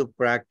need to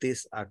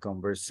practice a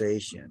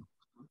conversation.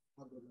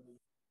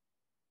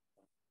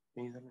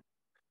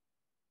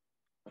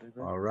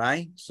 All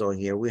right, so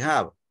here we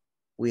have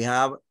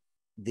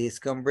this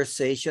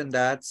conversation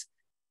that's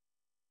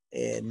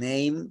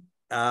name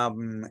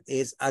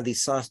is a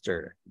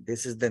disaster.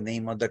 This is the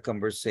name of the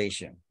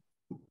conversation.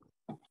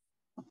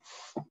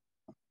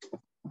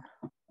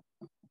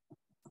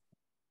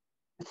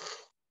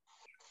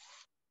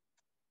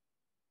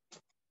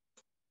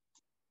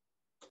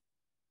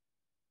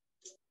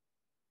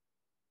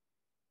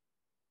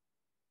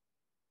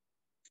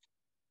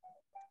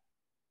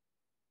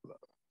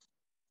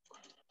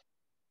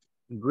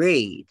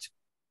 Great.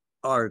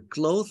 Our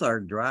clothes are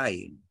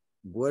drying.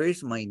 Where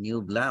is my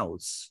new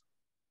blouse?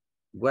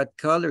 What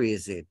color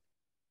is it?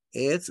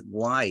 It's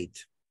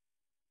white.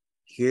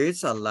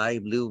 Here's a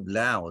light blue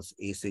blouse.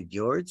 Is it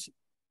yours?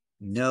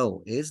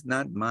 No, it's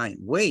not mine.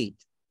 Wait,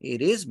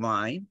 it is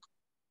mine.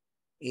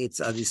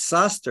 It's a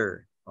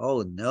disaster.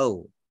 Oh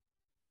no.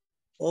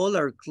 All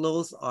our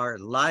clothes are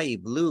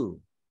light blue.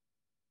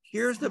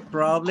 Here's the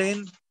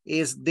problem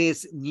is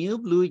this new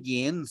blue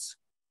jeans.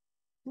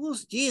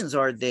 Whose jeans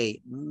are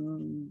they?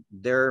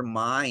 They're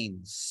mine.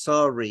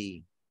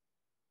 Sorry.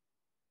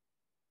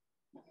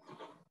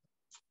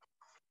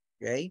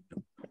 Okay.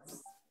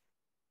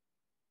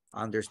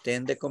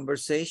 Understand the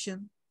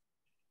conversation?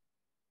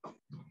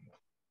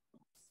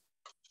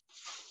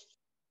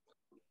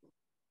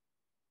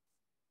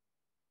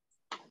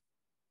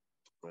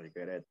 Very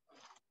good.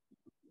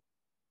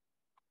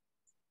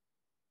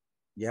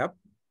 Yep.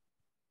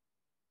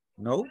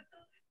 No?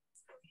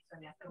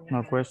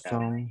 No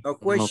question. No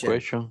question. No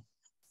question.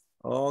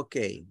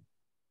 Okay.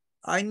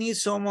 I need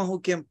someone who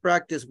can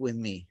practice with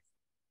me.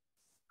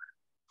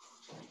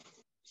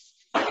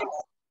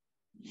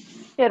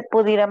 Él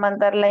pudiera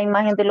mandar la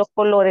imagen de los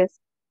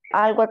colores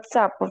al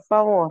WhatsApp, por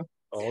favor.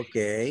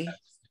 Okay.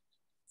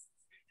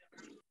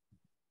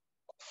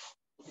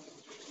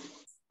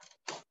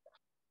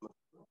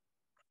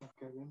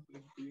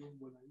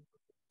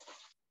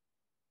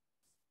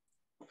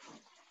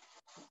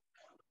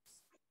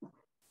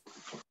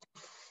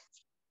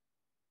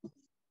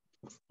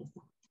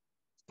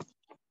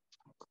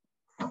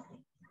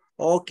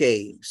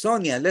 Okay,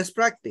 Sonia, let's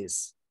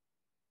practice.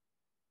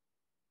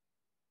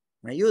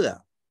 ¿Me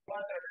ayuda?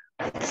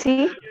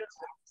 Sí.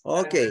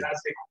 Okay,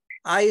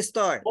 I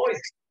start.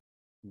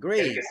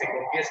 Great. El que se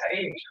confiesa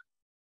ahí.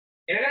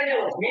 En el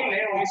año 2000,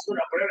 Leo hizo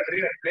una prueba en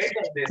River Plate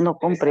donde... No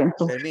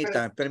comprendo.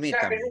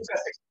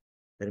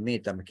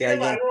 Permítame, que Sin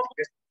alguien... embargo,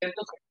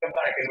 estos sirven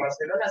para que el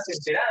Barcelona se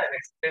enterara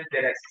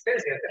de la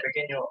existencia de este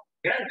pequeño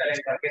gran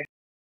talento argentino.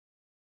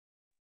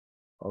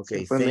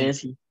 Okay,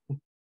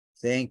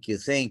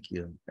 thank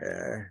you.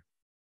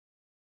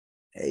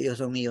 Ellos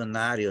son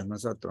millonarios,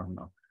 nosotros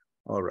no.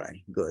 All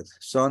right, good.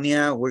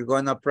 Sonia, we're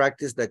gonna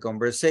practice the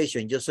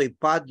conversation. Yo soy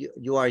Pat,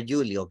 you are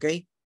Julie,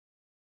 okay?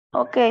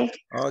 Okay.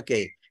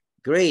 Okay,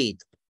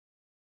 great.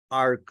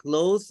 Our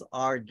clothes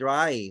are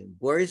dry.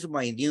 Where's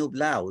my new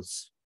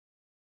blouse?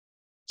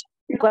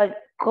 What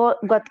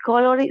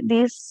color is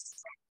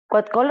this?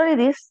 What color is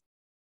this?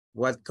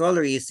 What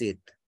color is it?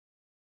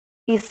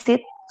 Is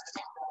it?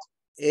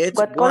 It's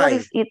what white. Color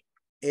is it?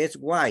 It's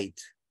white.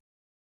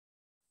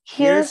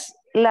 Here's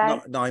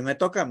like... No, me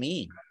toca a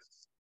mí.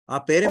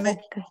 Espéreme.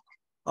 Okay.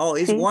 Oh,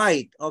 it's Sí.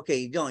 white.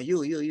 Okay, no,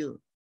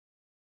 you.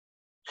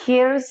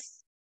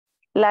 Here's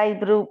light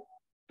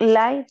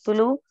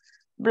blue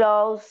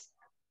blouse.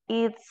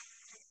 Is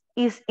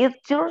it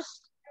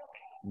yours?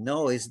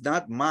 No, it's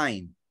not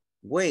mine.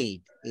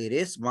 Wait, it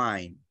is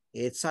mine.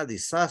 It's a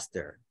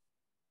disaster.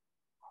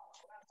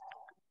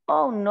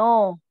 Oh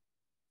no.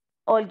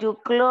 All your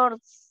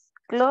clothes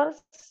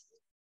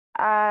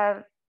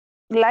are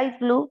light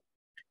blue.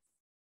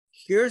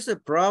 Here's the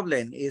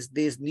problem is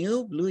these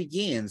new blue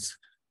jeans.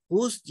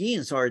 Whose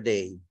jeans are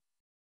they?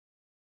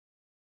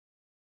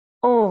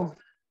 Oh,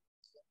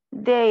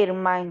 they're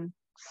mine.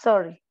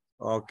 Sorry.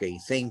 Okay,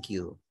 thank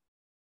you.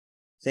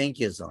 Thank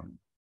you, Son.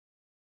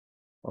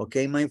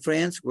 Okay, my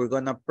friends, we're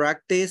gonna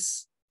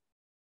practice.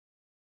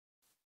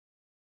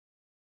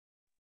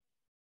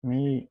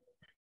 Me.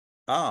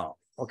 Oh,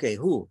 okay,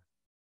 who?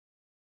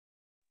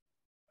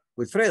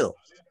 With Fredo.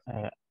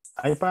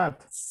 iPad.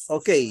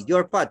 Okay,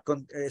 your part.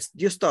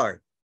 You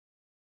start.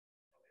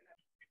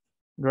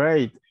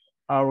 Great.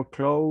 Our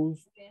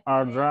clothes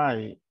are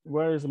dry.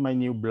 Where is my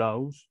new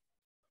blouse?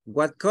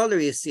 What color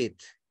is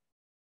it?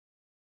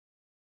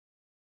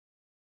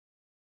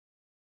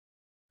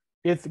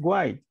 It's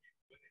white.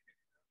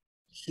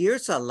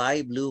 Here's a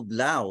light blue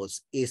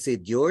blouse. Is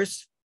it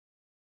yours?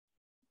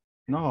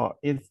 No,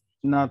 it's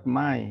not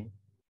mine.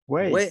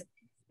 Wait.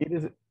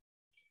 It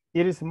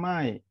is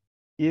mine.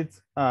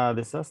 It's a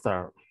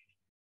disaster.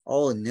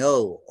 Oh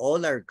no,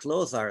 all our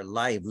clothes are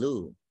light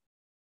blue.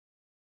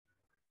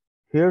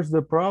 Here's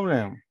the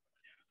problem.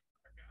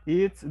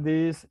 It's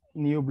these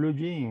new blue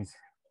jeans.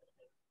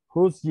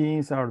 Whose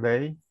jeans are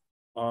they?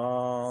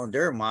 Oh,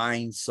 they're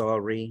mine,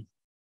 sorry.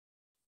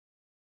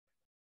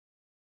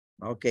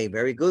 Okay,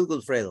 very good,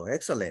 Wilfredo.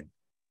 Excellent.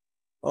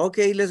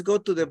 Okay, let's go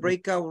to the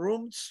breakout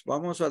rooms.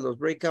 Vamos a los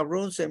breakout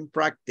rooms and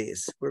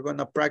practice. We're going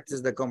to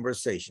practice the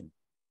conversation.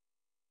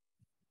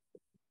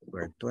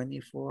 We're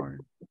 24.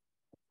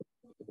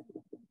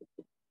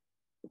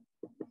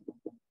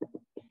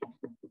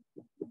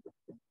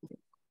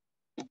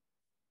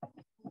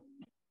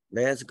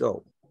 Let's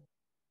go.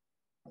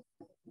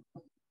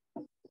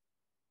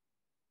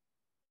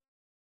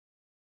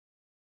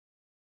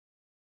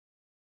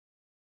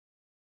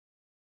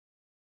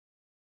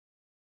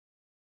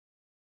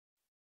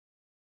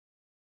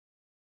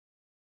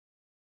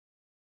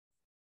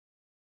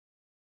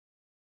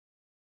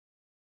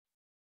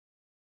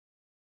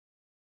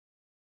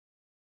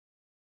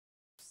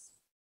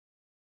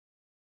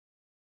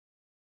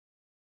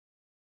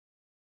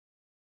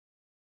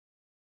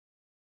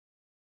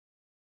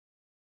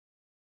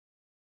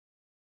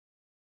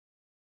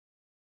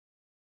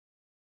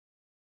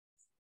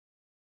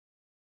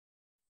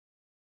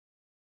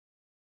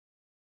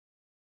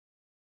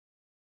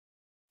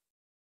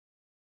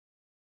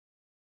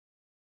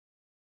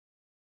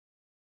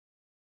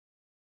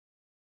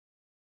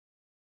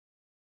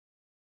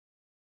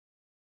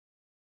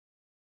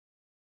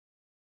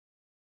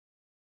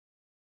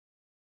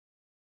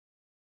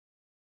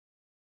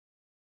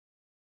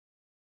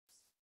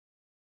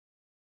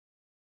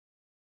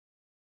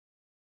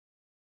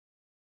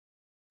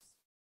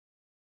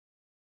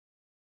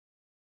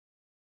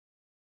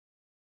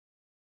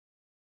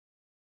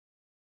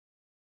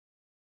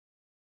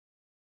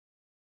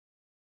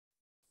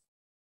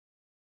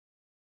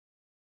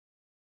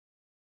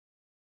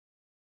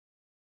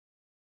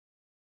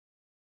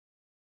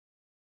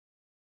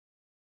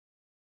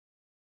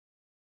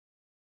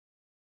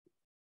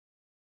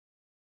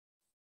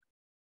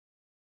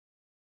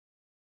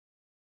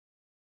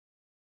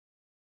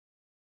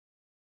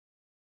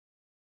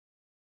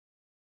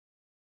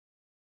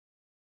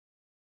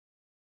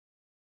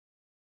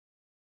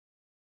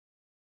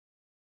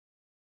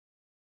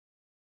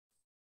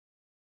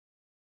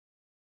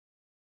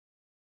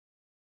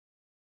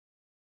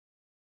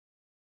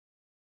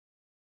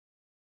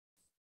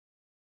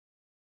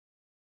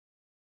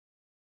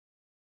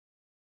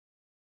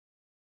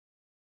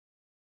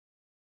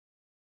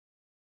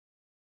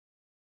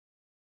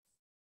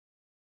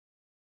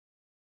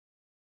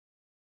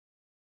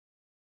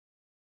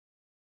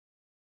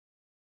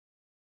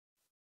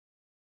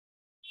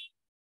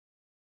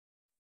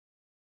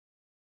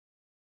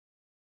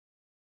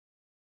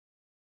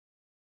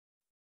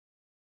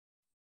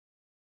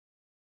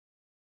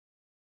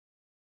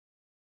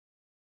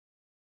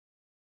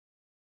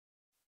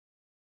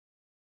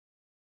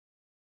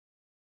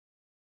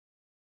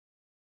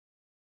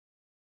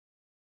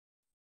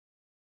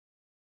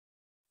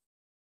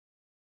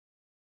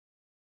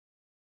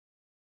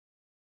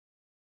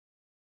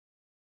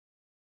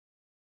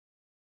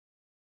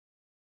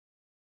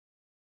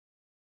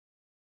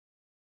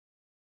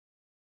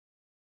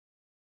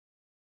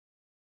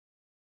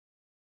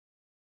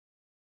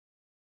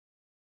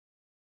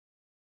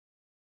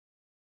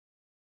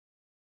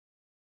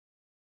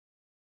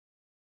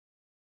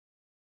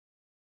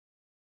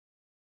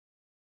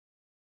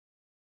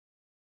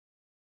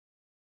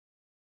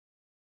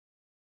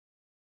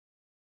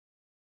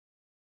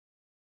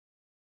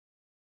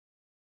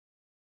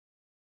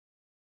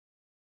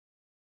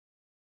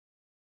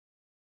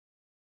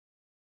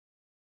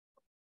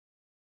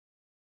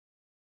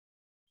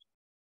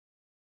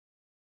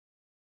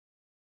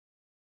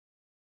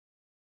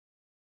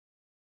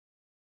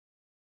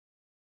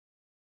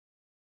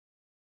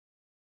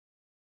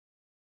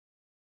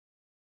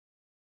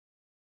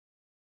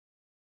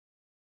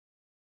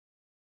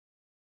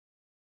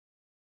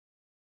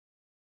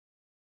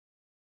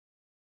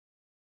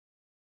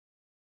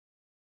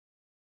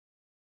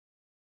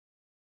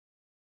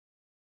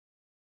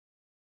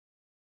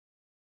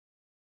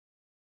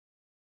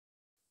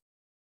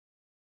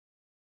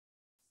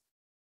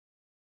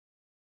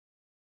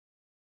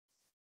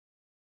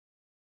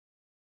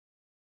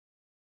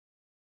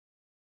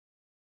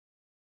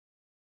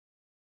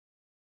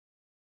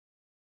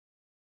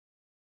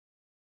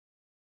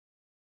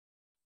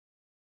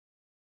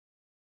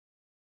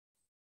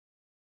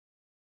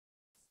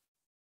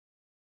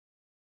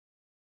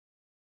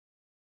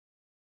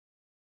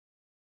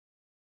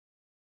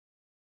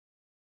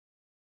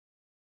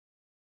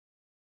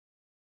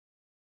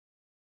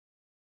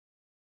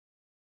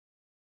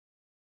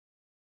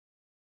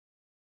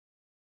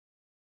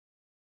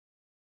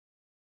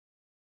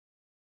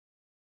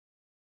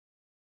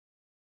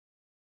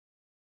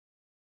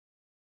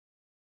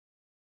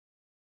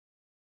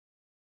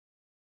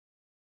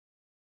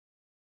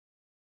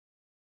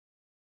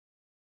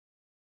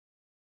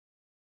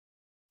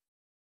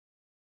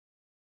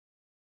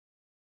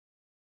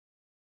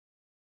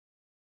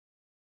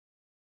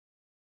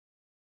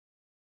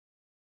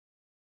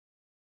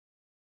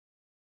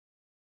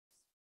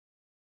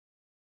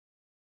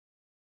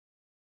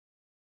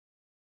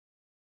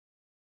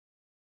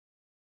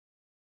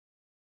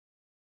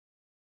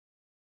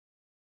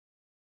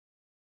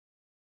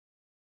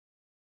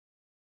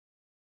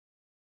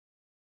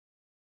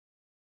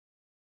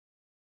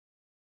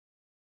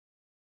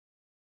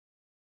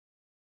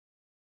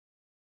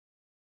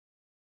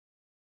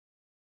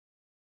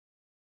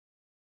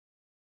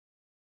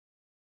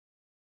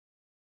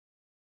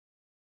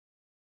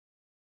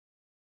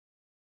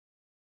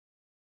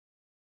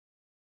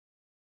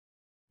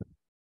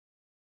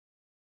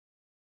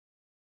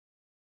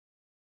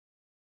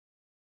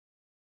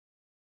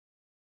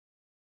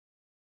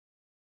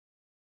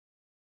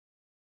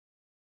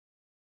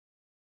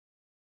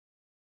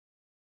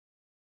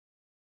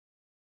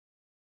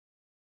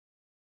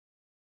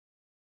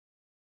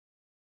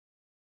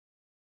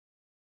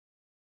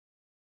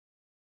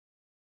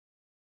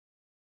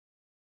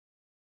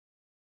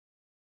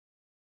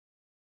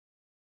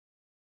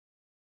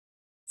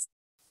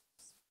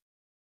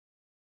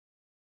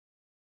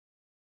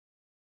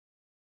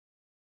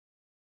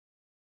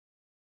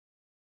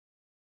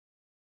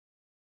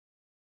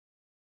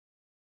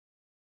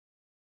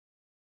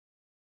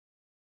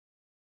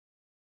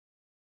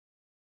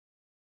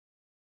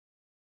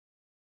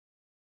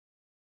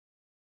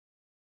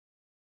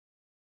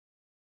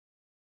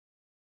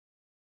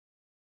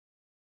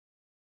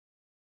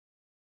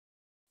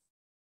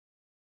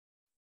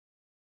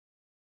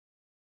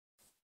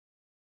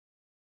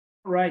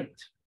 right.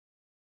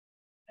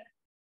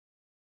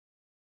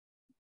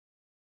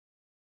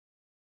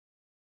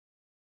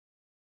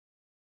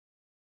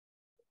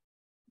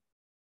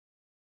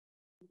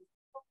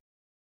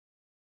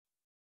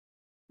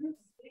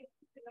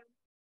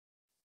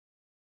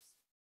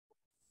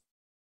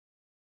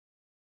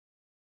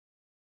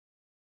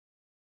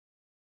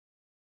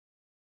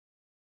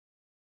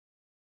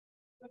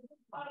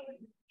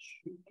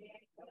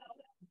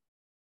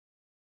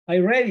 Are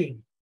you ready?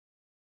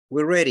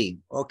 We're ready.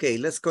 Okay,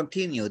 let's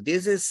continue.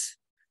 This is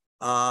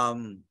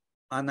an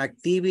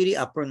activity,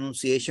 a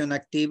pronunciation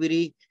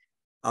activity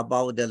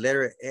about the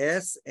letter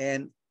S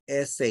and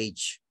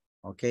SH.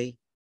 Okay,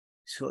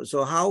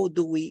 so how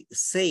do we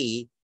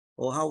say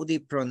or how do we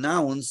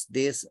pronounce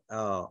this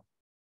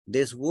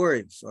these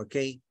words?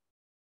 Okay,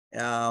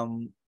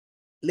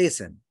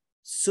 listen: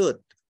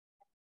 suit,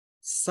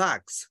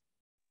 socks,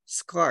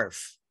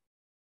 scarf,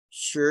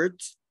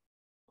 shirt,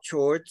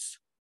 shorts,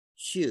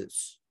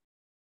 shoes.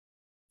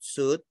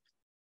 Suit,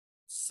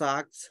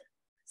 socks,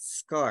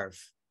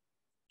 scarf,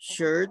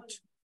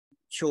 shirt,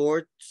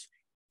 shorts,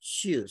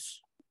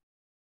 shoes.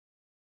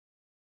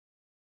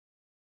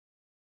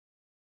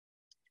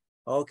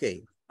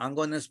 Okay, I'm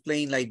going to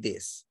explain like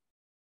this.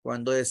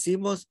 Cuando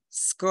decimos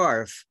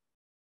scarf,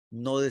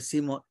 no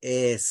decimos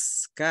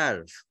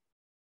scarf,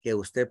 que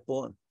usted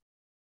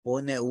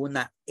pone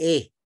una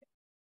E.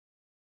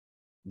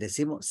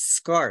 Decimos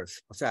scarf,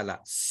 o sea,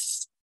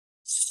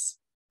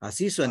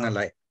 así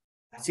suena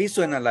así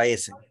suena la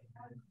S.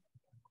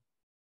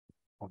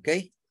 Ok.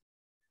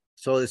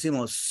 So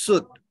decimos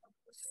suit,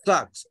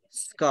 socks,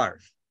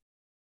 scarf.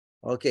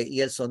 Ok, y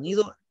el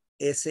sonido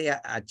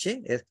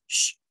SH es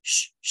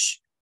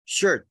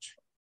shirt,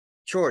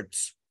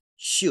 shorts,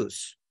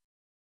 shoes.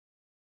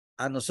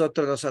 A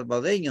nosotros los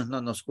salvadoreños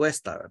no nos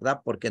cuesta,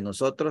 ¿verdad? Porque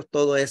nosotros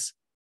todo es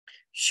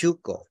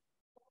chuco,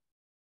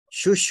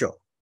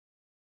 chucho,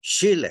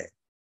 chile,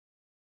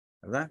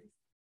 ¿verdad?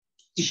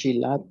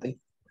 Chilate.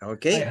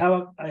 Okay.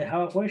 I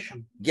have a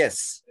question.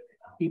 Yes.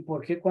 ¿Y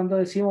por qué cuando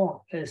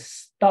decimos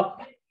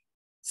stop?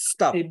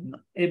 Stop.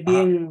 Es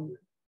bien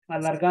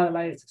alargada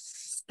la S.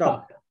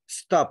 Stop.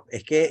 Stop.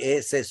 Es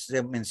que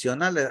se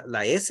menciona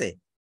la S.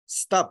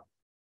 Stop.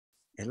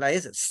 Es la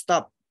S.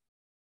 Stop.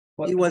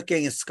 Igual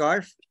que en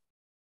scarf.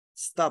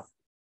 Stop.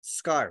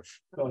 Scarf.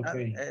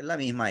 Okay. Es la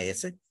misma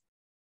S.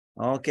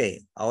 Ok.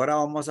 Ahora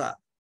vamos a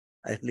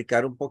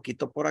explicar un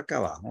poquito por acá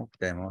abajo.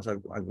 Tenemos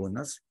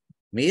algunas.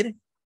 Mire.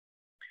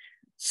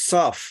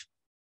 Soft.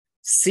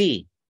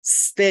 Sí.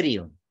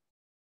 Stereo.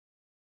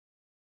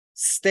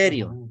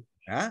 Stereo.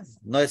 ¿Ah?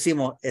 No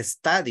decimos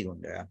estadio.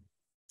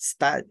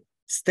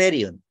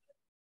 Stereo.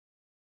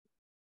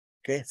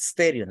 ¿Qué?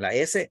 Stereo. La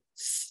S,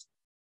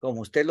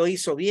 como usted lo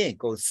hizo bien,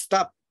 con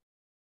stop.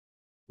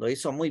 Lo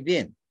hizo muy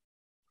bien.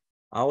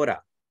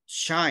 Ahora,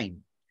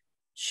 shine.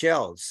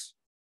 Shells.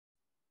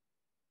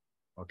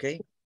 Ok.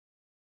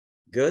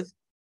 Good.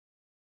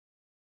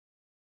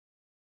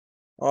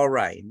 All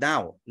right.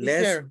 Now,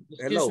 let's.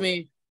 Excuse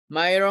me.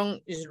 Myron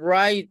is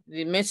write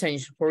the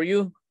message for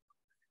you.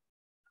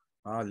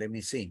 Oh, let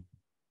me see.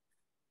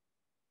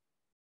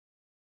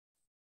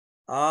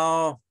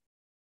 Oh,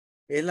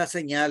 es la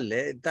señal,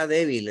 está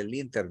débil el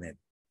internet.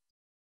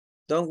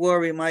 Don't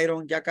worry,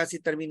 Myron, ya casi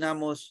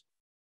terminamos.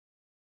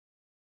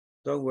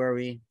 Don't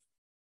worry.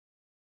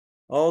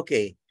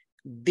 Okay,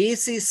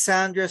 this is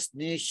Sandra's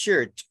new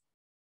shirt.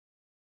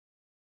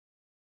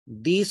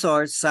 These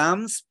are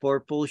Sam's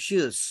purple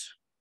shoes.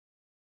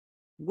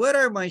 What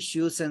are my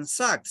shoes and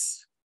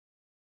socks?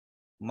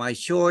 My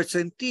shorts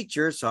and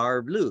t-shirts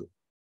are blue.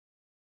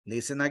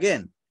 Listen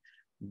again.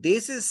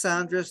 This is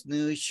Sandra's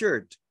new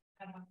shirt.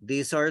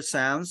 These are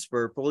Sam's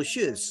purple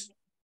shoes.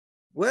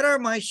 What are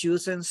my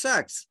shoes and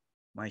socks?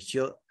 My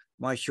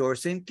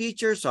shorts and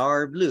t-shirts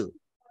are blue.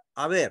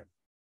 A ver,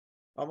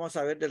 vamos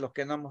a ver de los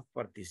que no hemos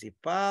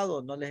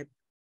participado. No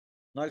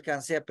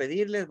alcancé a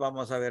pedirles.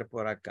 Vamos a ver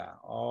por acá.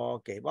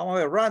 Ok, vamos a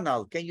ver.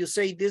 Ronald, can you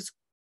say this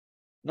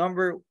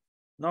number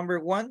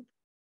one?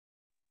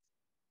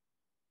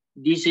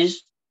 This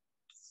is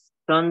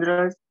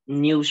Sandra's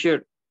new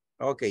shirt.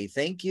 Okay,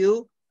 thank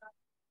you.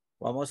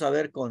 Vamos a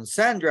ver con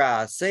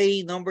Sandra.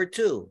 Say number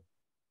two.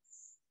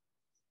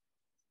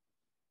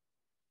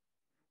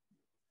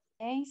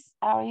 These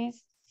are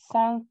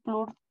Sam's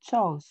purple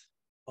shoes.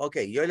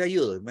 Okay, yo le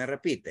ayudo. Me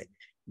repite.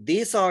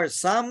 These are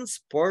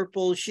Sam's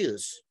purple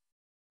shoes.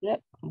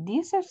 Yeah,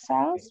 these are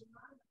Sam's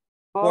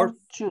purple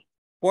shoes.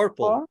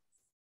 Purple.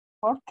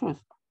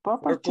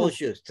 Purple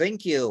shoes.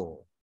 Thank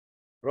you.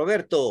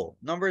 Roberto,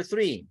 number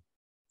three.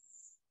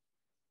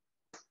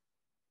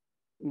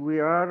 We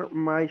are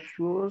my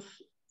shoes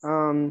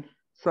and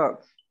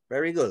socks.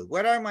 Very good.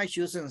 What are my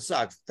shoes and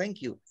socks?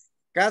 Thank you.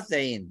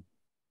 Catherine,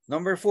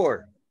 number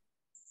four.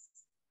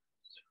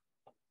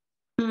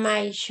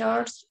 My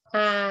shorts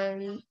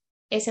and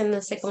ese no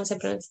sé cómo se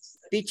pronuncia.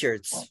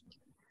 T-shirts.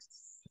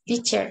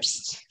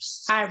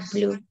 T-shirts are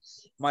blue.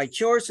 My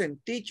shorts and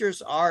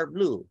t-shirts are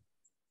blue.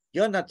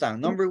 Jonathan,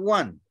 number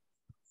one.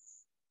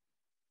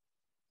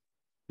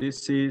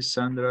 This is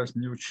Sandra's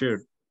new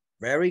shirt.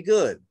 Very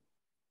good.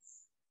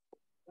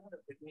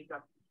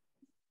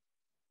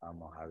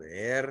 Vamos a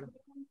ver.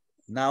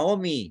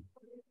 Naomi,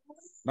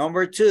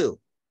 number 2.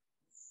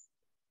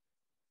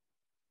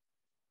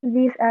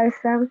 These are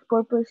some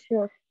purple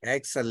shoes.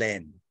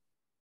 Excellent.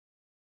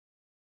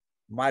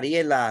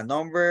 Mariela,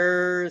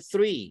 number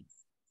 3.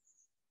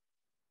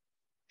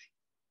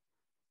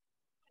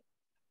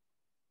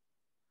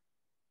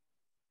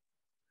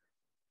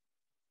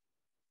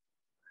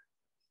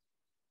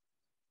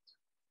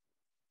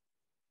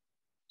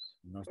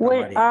 No está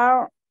Where Mariela.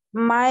 are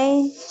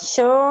my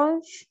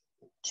shoes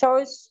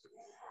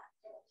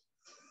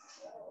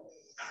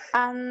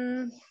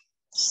and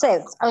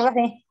socks? Algo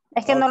así.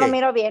 Es que no lo Okay.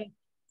 miro bien.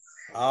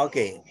 Ok,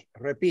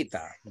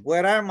 repita.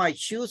 Where are my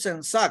shoes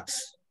and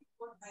socks?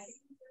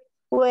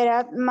 Where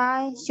are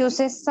my shoes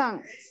and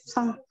socks?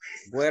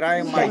 Where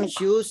are my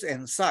shoes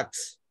and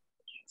socks?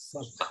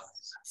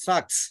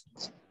 Socks.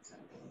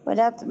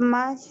 Where are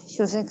my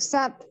shoes and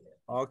socks?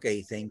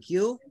 Okay, thank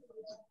you.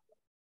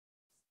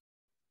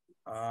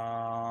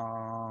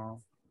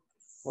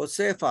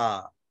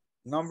 Josefa,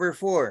 number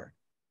 4.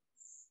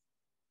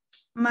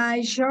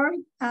 My shirt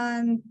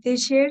and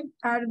t-shirt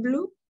are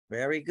blue.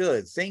 Very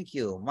good, thank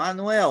you.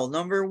 Manuel,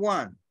 number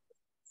 1.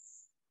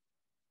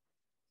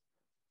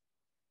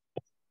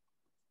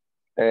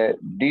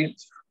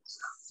 This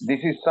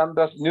is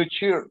Sandra's new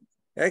shirt.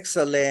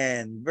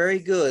 Excellent, very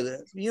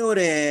good.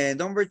 Mure,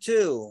 number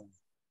 2.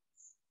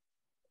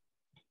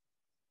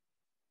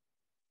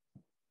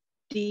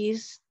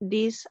 These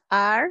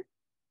are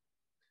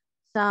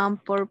some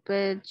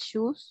purple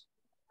shoes.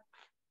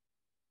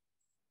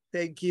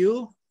 Thank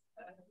you.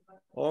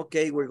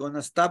 Okay, we're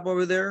gonna stop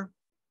over there.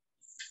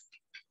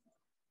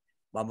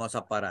 Vamos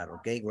a parar,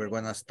 okay? We're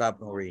gonna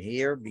stop over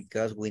here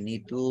because we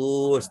need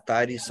to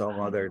study some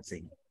other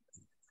thing.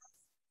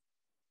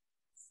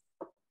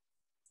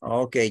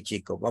 Ok,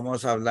 chicos,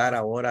 vamos a hablar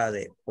ahora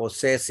de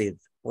possessive,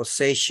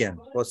 possession,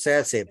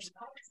 possessives.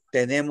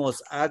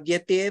 Tenemos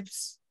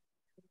adjectives,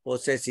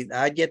 possessive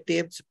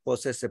adjectives,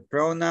 possessive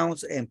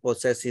pronouns, and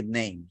possessive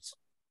names.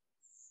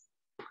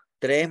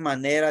 3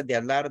 maneras de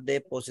hablar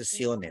de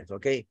posesiones,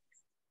 ok?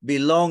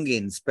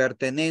 Belongings,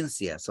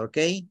 pertenencias,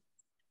 ok?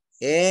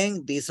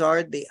 And these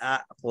are the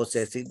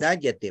possessive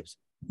adjectives.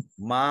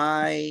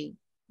 My,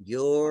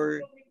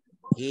 your,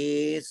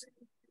 his,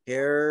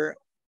 her,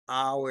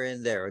 our,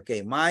 and there.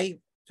 Okay, my, o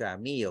sea,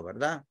 mío,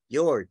 ¿verdad?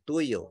 Your,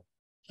 tuyo.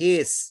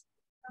 His,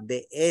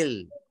 de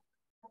él.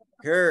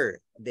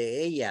 Her,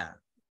 de ella.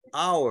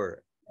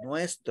 Our,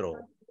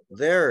 nuestro.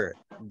 Their,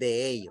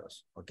 de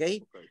ellos.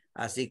 Okay?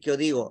 Así que yo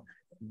digo,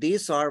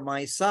 these are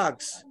my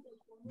socks.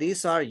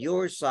 These are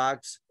your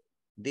socks.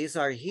 These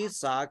are his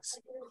socks.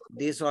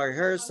 These are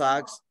her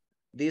socks.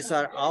 These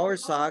are our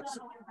socks.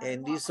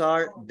 And these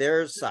are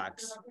their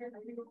socks.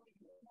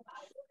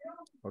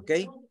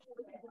 Okay?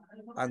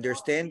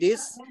 Understand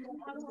this?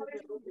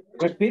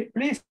 Repeat,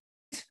 please.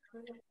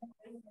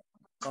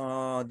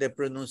 The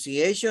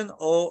pronunciation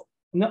or?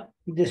 No,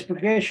 the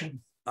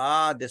explanation.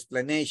 The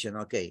explanation,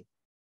 okay.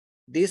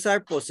 These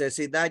are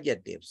possessive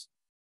adjectives.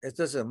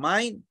 Esto es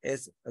mine,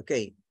 es,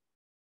 okay.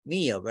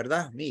 Mío,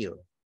 ¿verdad?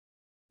 Mío.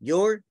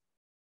 Your,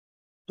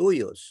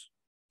 tuyos.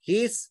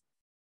 His,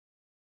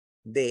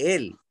 de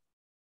él.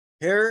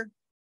 Her,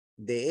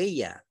 de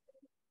ella.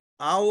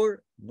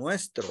 Our,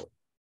 nuestro.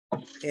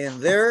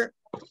 And their,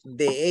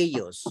 de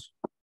ellos.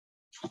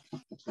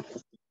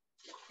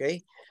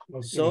 Okay.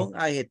 Son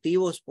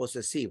adjetivos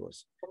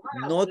posesivos.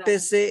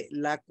 Nótese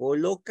la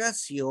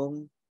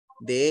colocación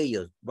de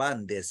ellos.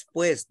 Van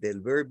después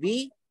del verbo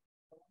be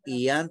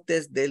y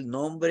antes del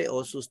nombre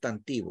o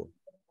sustantivo.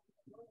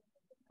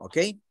 ¿Ok?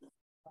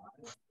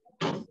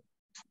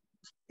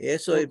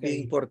 Eso es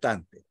bien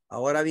importante.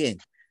 Ahora bien,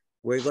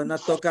 we're going to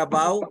talk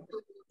about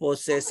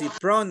possessive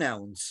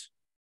pronouns.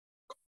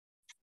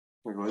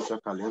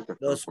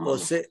 Los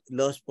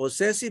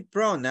possessive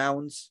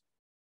pronouns.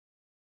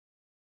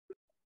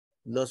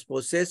 Los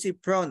possessive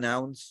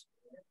pronouns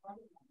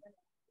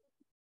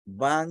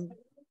van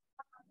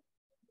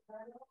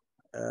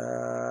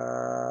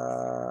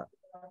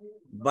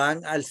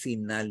al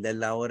final de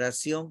la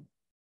oración.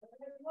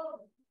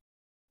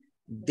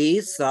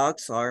 These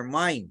socks are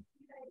mine.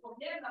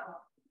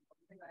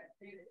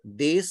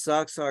 These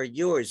socks are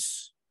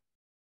yours.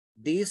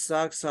 These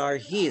socks are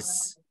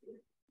his.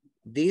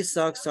 These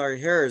socks are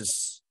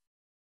hers.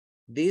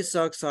 These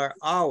socks are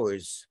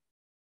ours.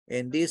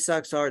 And these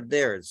socks are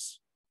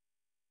theirs.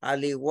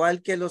 Al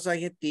igual que los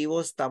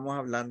adjetivos, estamos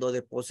hablando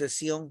de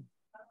posesión.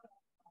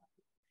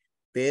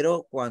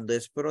 Pero cuando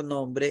es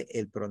pronombre,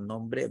 el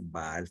pronombre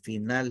va al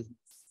final.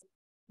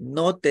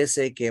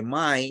 Nótese que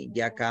my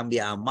ya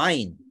cambia a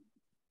mine.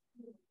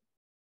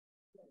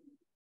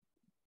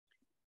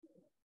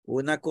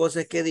 Una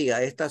cosa es que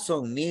diga, estas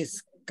son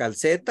mis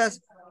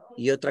calcetas,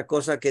 y otra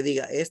cosa que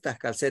diga, estas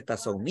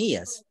calcetas son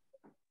mías.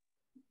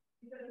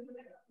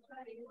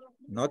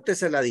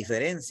 Nótese la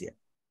diferencia.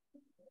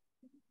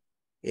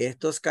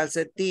 Estos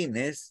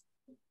calcetines,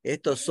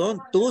 estos son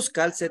tus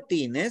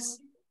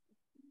calcetines,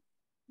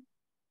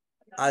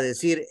 a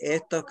decir,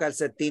 estos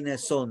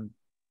calcetines son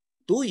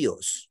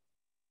tuyos.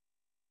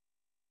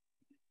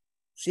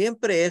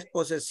 Siempre es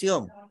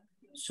posesión.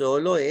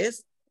 Solo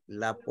es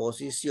la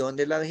posición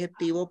del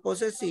adjetivo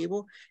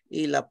posesivo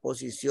y la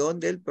posición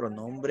del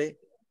pronombre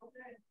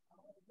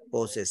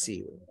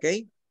posesivo. ¿Ok?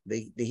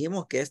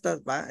 Dijimos que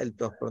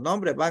los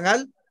pronombres van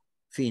al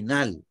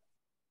final.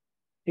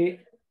 Y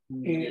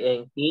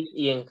en it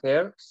y en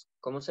hers,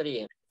 ¿cómo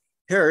sería?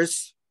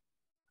 Hers,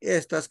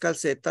 estas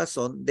calcetas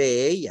son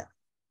de ella.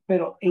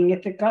 Pero en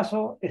este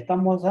caso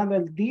estamos usando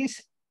el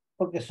this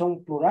porque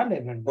son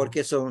plurales, ¿verdad?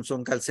 Porque son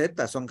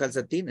calcetas, son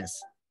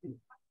calcetines.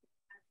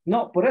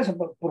 No, por eso,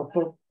 porque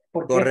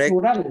es Correcto,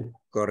 plural.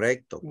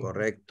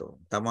 correcto.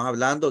 Estamos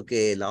hablando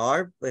que la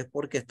are es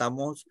porque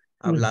estamos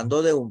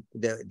hablando de un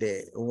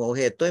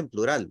objeto en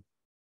plural.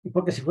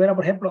 Porque si fuera,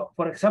 por ejemplo,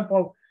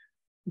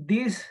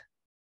 this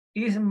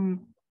is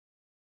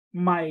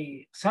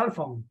my cell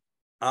phone.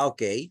 Ah,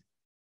 ok.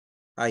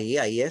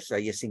 Ahí es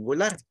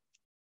singular.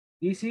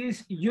 This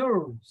is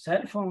your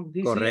cell phone.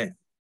 This Correcto.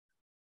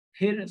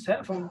 is her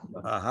cell phone.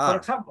 Ajá.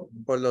 Por ejemplo.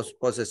 Por los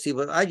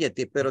posesivos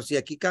adjetivos. Pero si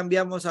aquí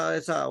cambiamos a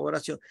esa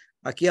oración,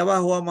 aquí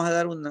abajo vamos a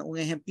dar un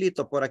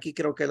ejemplito. Por aquí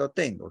creo que lo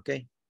tengo, ¿ok?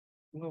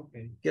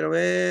 Okay. Quiero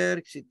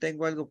ver si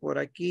tengo algo por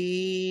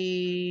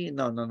aquí.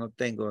 No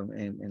tengo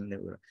en el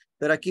libro.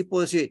 Pero aquí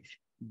puedo decir,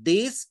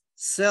 this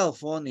cell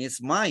phone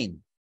is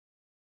mine.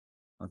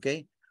 ¿Ok?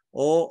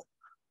 O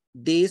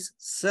this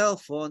cell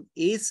phone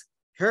is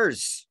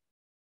hers.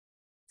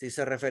 Si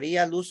se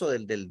refería al uso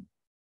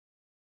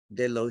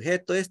del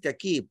objeto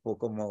aquí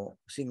como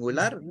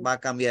singular, va a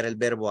cambiar el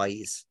verbo a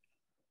is.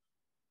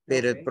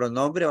 Pero el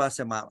pronombre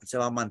se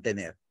va a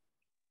mantener.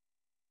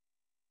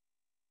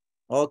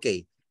 Ok.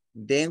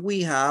 Then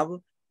we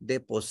have the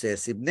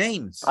possessive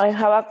names. I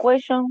have a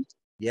question,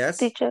 Yes.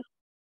 teacher.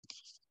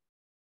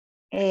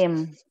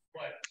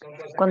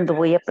 Cuando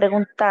voy a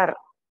preguntar,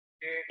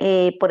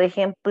 por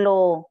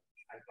ejemplo,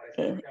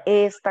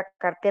 esta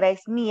cartera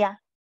es mía,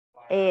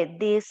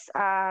 these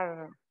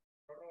are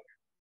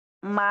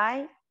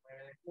my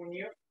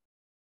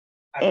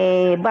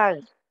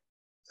bag.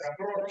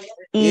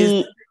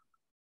 Y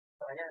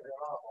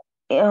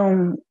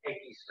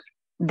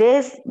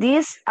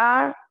these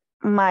are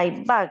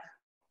my bag.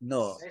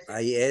 No,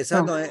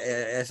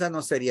 esa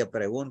no sería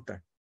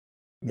pregunta.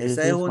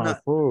 Esa es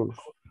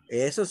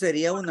eso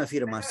sería una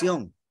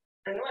afirmación.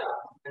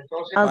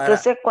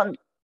 Entonces,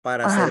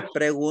 para hacer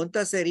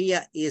pregunta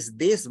sería, is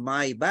this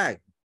my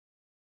bag?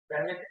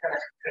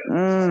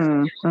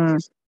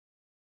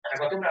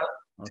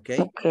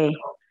 Okay.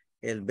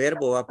 El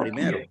verbo va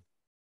primero.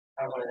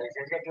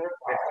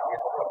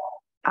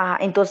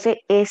 Entonces,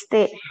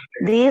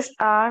 these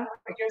are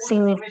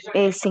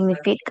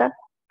significa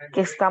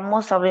que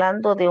estamos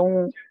hablando de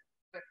un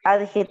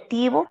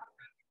adjetivo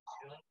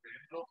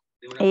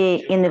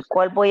en el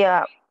cual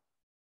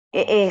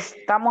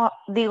estamos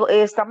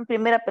en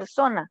primera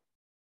persona,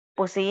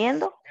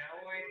 poseyendo.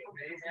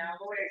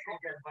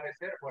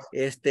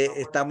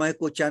 Estamos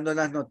escuchando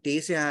las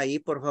noticias ahí,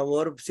 por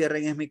favor,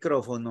 cierren el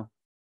micrófono.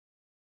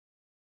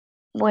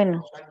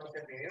 Bueno.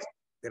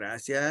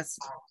 Gracias.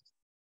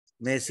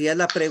 ¿Me decía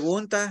la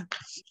pregunta?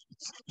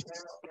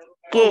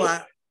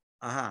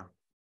 Ajá.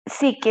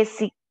 Sí, que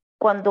sí,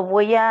 cuando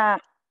voy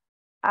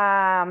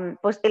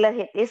pues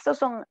estos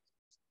son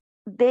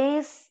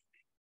these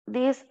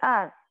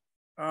are.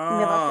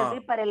 Me va a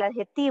servir para el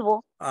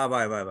adjetivo.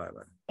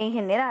 Va. En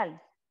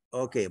general.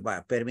 Ok,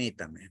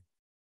 permítame.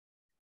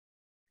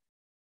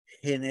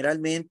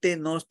 Generalmente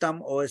no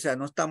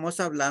estamos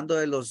hablando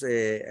de los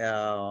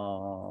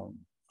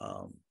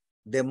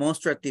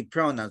demonstrative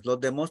pronouns. Los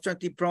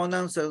demonstrative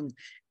pronouns son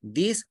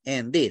this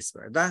and this,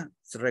 ¿verdad?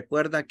 Se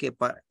recuerda que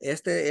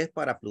este es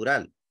para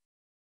plural,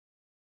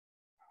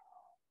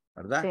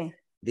 ¿verdad? Sí.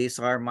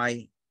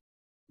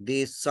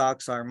 These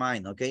socks are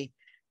mine, ¿ok?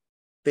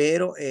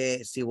 Pero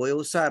si voy a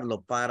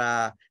usarlo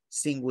para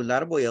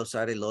singular, voy a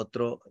usar el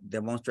otro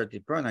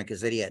demonstrative pronoun, que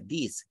sería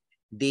this.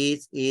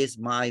 This is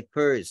my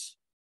purse.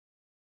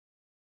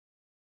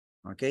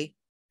 ¿Ok?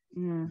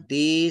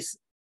 This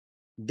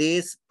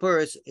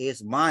purse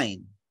is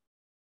mine.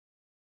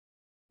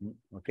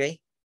 ¿Ok?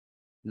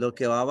 Lo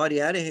que va a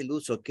variar es el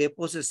uso. ¿Qué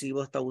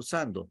posesivo está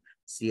usando?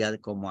 Si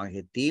como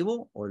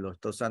adjetivo o lo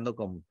está usando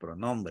como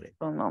pronombre.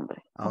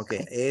 Pronombre. Ok.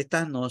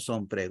 Estas no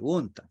son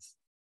preguntas.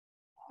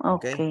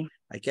 Ok.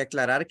 Hay que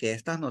aclarar que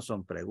estas no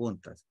son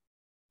preguntas.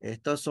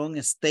 Estos son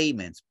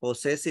statements,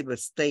 possessive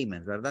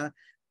statements, ¿verdad?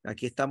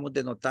 Aquí estamos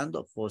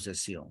denotando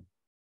posesión.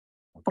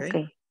 ¿Ok?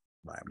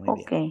 Vale,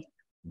 muy bien.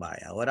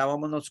 Vale, ahora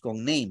vámonos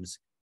con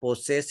names.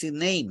 Possessive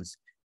names.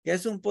 ¿Qué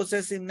es un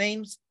possessive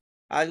names?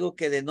 Algo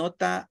que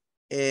denota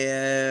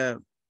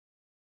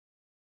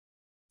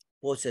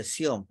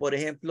posesión. Por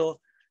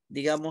ejemplo,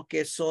 digamos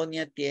que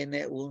Sonia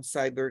tiene un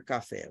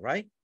cybercafé,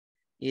 right?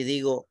 Y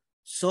digo,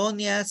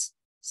 Sonia's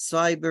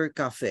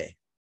cybercafé.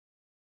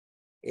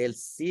 El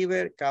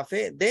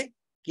cibercafé de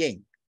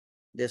 ¿quién?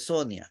 De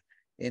Sonia.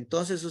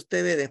 Entonces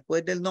usted ve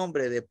después del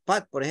nombre de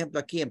Pat, por ejemplo,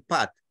 aquí en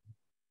Pat.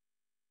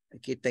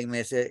 Quítenme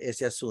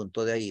ese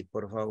asunto de ahí,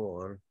 por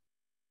favor.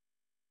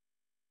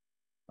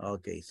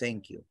 Ok,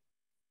 thank you.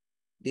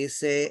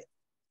 Dice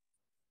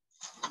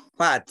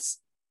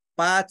Pat's.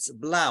 Pat's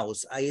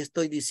blouse. Ahí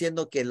estoy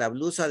diciendo que la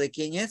blusa de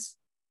quién es.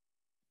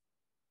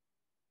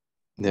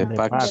 De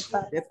Pat.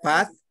 De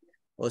Pat.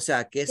 O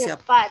sea, que ese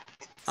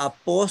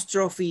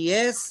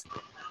apóstrofe es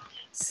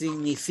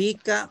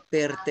significa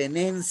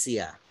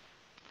pertenencia.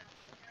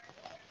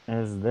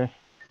 Es de.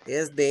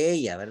 Es de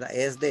ella, ¿verdad?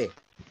 Es de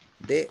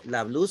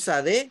la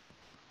blusa de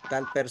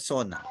tal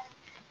persona.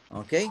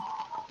 ¿Ok?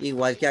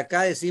 Igual que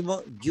acá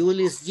decimos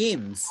Julie's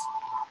jeans.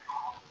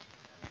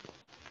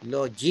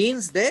 Los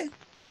jeans de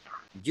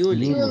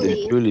Julie.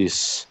 De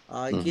Julie's.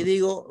 Aquí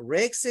digo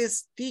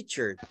Rex's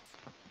t-shirt.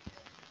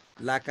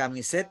 La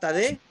camiseta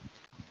de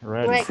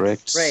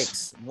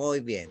Rex. Muy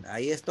bien.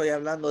 Ahí estoy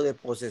hablando de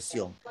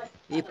posesión.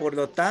 Y por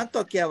lo tanto,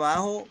 aquí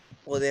abajo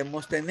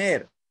podemos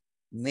tener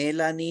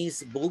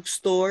Melanie's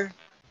bookstore.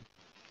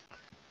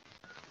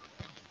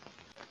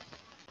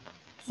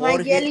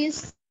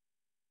 Nayeli's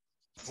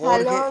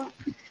salón.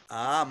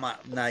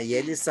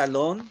 Nayeli's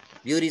salón.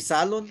 Beauty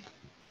salon.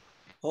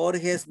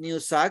 Jorge's new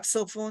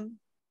saxophone.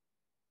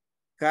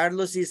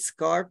 Carlos's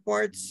car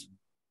parts.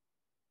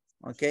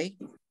 Ok.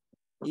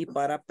 Y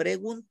para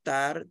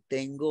preguntar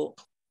tengo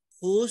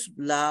whose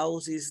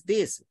blouse is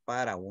this?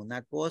 Para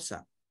una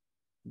cosa.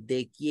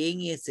 ¿De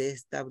quién es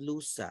esta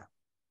blusa?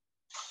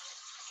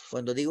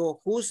 Cuando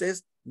digo whose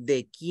es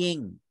de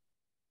quién.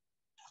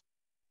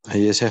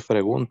 Ahí esa es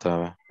pregunta.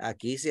 ¿Ve?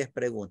 Aquí sí es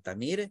pregunta.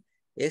 Mire,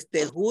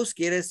 este whose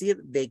quiere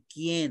decir de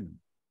quién.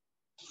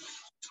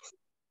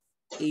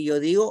 Y yo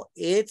digo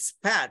it's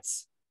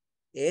Pat's.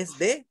 Es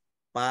de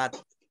Pat.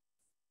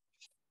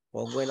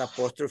 Pongo el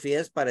apóstrofe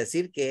es para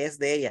decir que es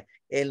de ella.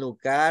 En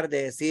lugar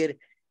de decir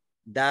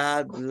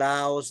that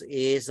blouse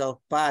is of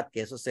Pat,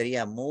 que eso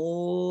sería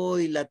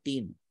muy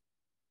latino.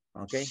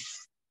 Ok.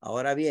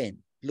 Ahora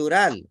bien,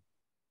 plural.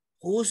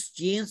 Whose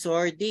jeans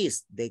are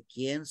these? ¿De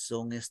quién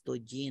son estos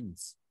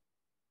jeans?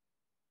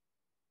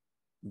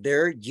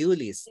 They're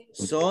Julie's.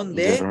 Son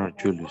de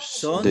Julie.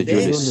 Son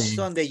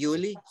de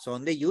Julie.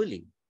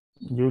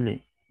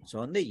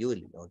 Son de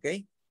Julie.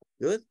 Ok.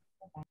 Good.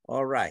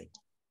 All right.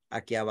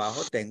 Aquí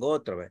abajo tengo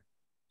otro. ¿Ve?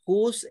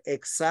 Whose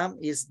exam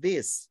is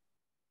this?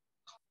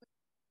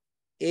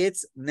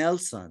 It's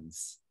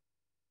Nelson's.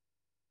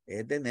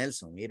 Es de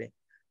Nelson, mire.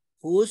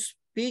 Whose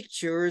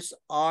pictures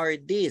are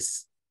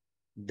these?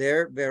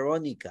 They're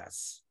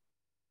Veronica's.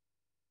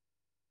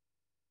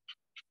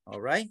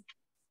 All right.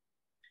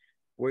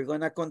 We're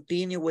going to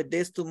continue with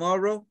this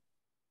tomorrow.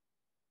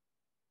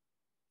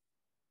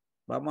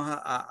 Vamos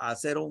a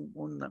hacer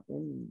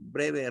un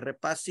breve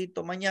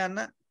repasito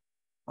mañana.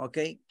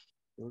 Okay.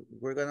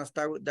 We're going to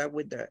start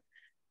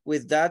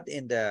with that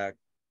in the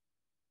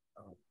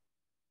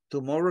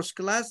tomorrow's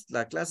class.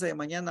 La clase de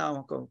mañana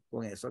vamos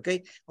con eso.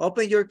 Okay.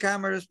 Open your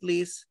cameras,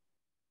 please.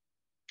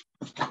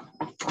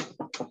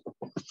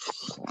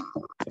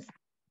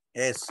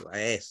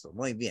 Eso.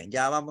 Muy bien.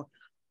 Ya vamos.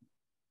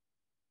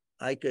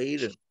 Hay que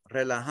ir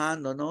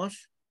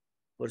relajándonos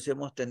por si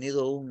hemos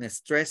tenido un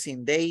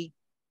stressing day.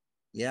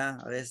 Ya,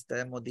 a veces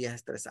tenemos días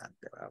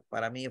estresantes. ¿Verdad?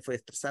 Para mí fue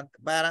estresante.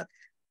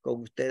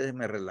 Con ustedes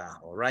me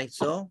relajo. Right?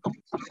 So,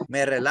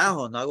 me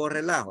relajo, no hago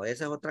relajo.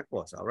 Esa es otra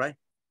cosa. All right?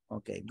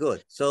 Okay,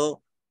 good.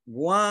 So,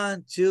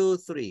 1,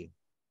 2, 3.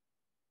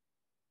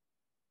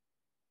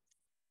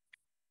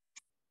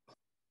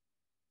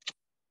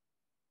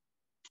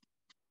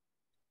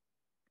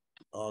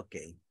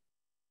 Okay.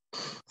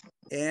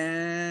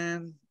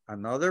 And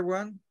another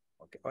one.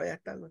 Okay, oh, ya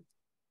está.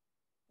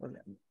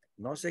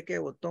 No sé qué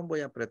botón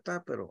voy a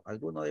apretar, pero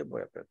alguno de ellos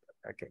voy a apretar.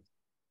 Okay.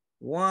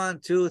 1,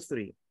 2,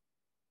 3.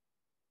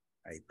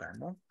 Ahí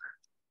estamos.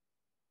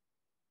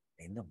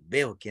 Ahí no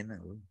veo quién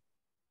es.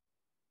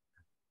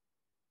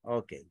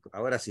 Ok,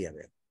 ahora sí, a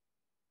ver.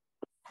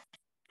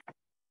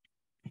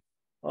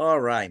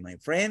 All right, my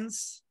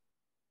friends.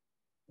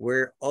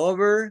 We're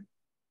over.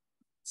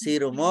 See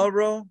you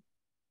tomorrow.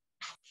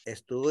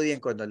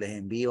 Estudien cuando les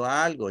envío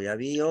algo. Ya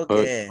vio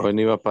que hoy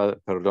no iba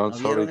perdón, no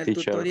sorry, vieron el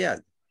teacher.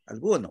 tutorial.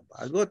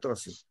 Algo otro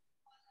sí.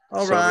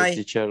 All Sorry, right.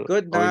 teacher.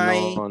 Good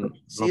night. No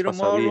See you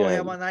tomorrow.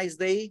 Have a nice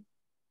day.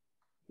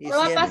 Y No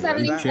va a pasar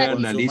lista.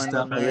 La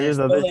lista.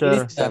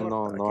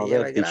 No, a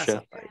ver,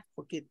 teacher.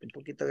 Un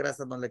poquito de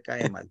grasa no le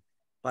cae mal.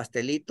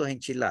 Pastelitos,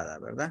 enchiladas,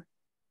 ¿verdad?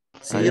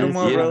 See Ahí you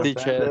tomorrow.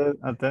 teacher.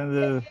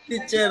 Atende.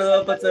 Teacher, no va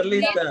a pasar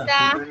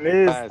lista.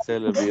 Lista. Se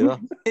le olvidó.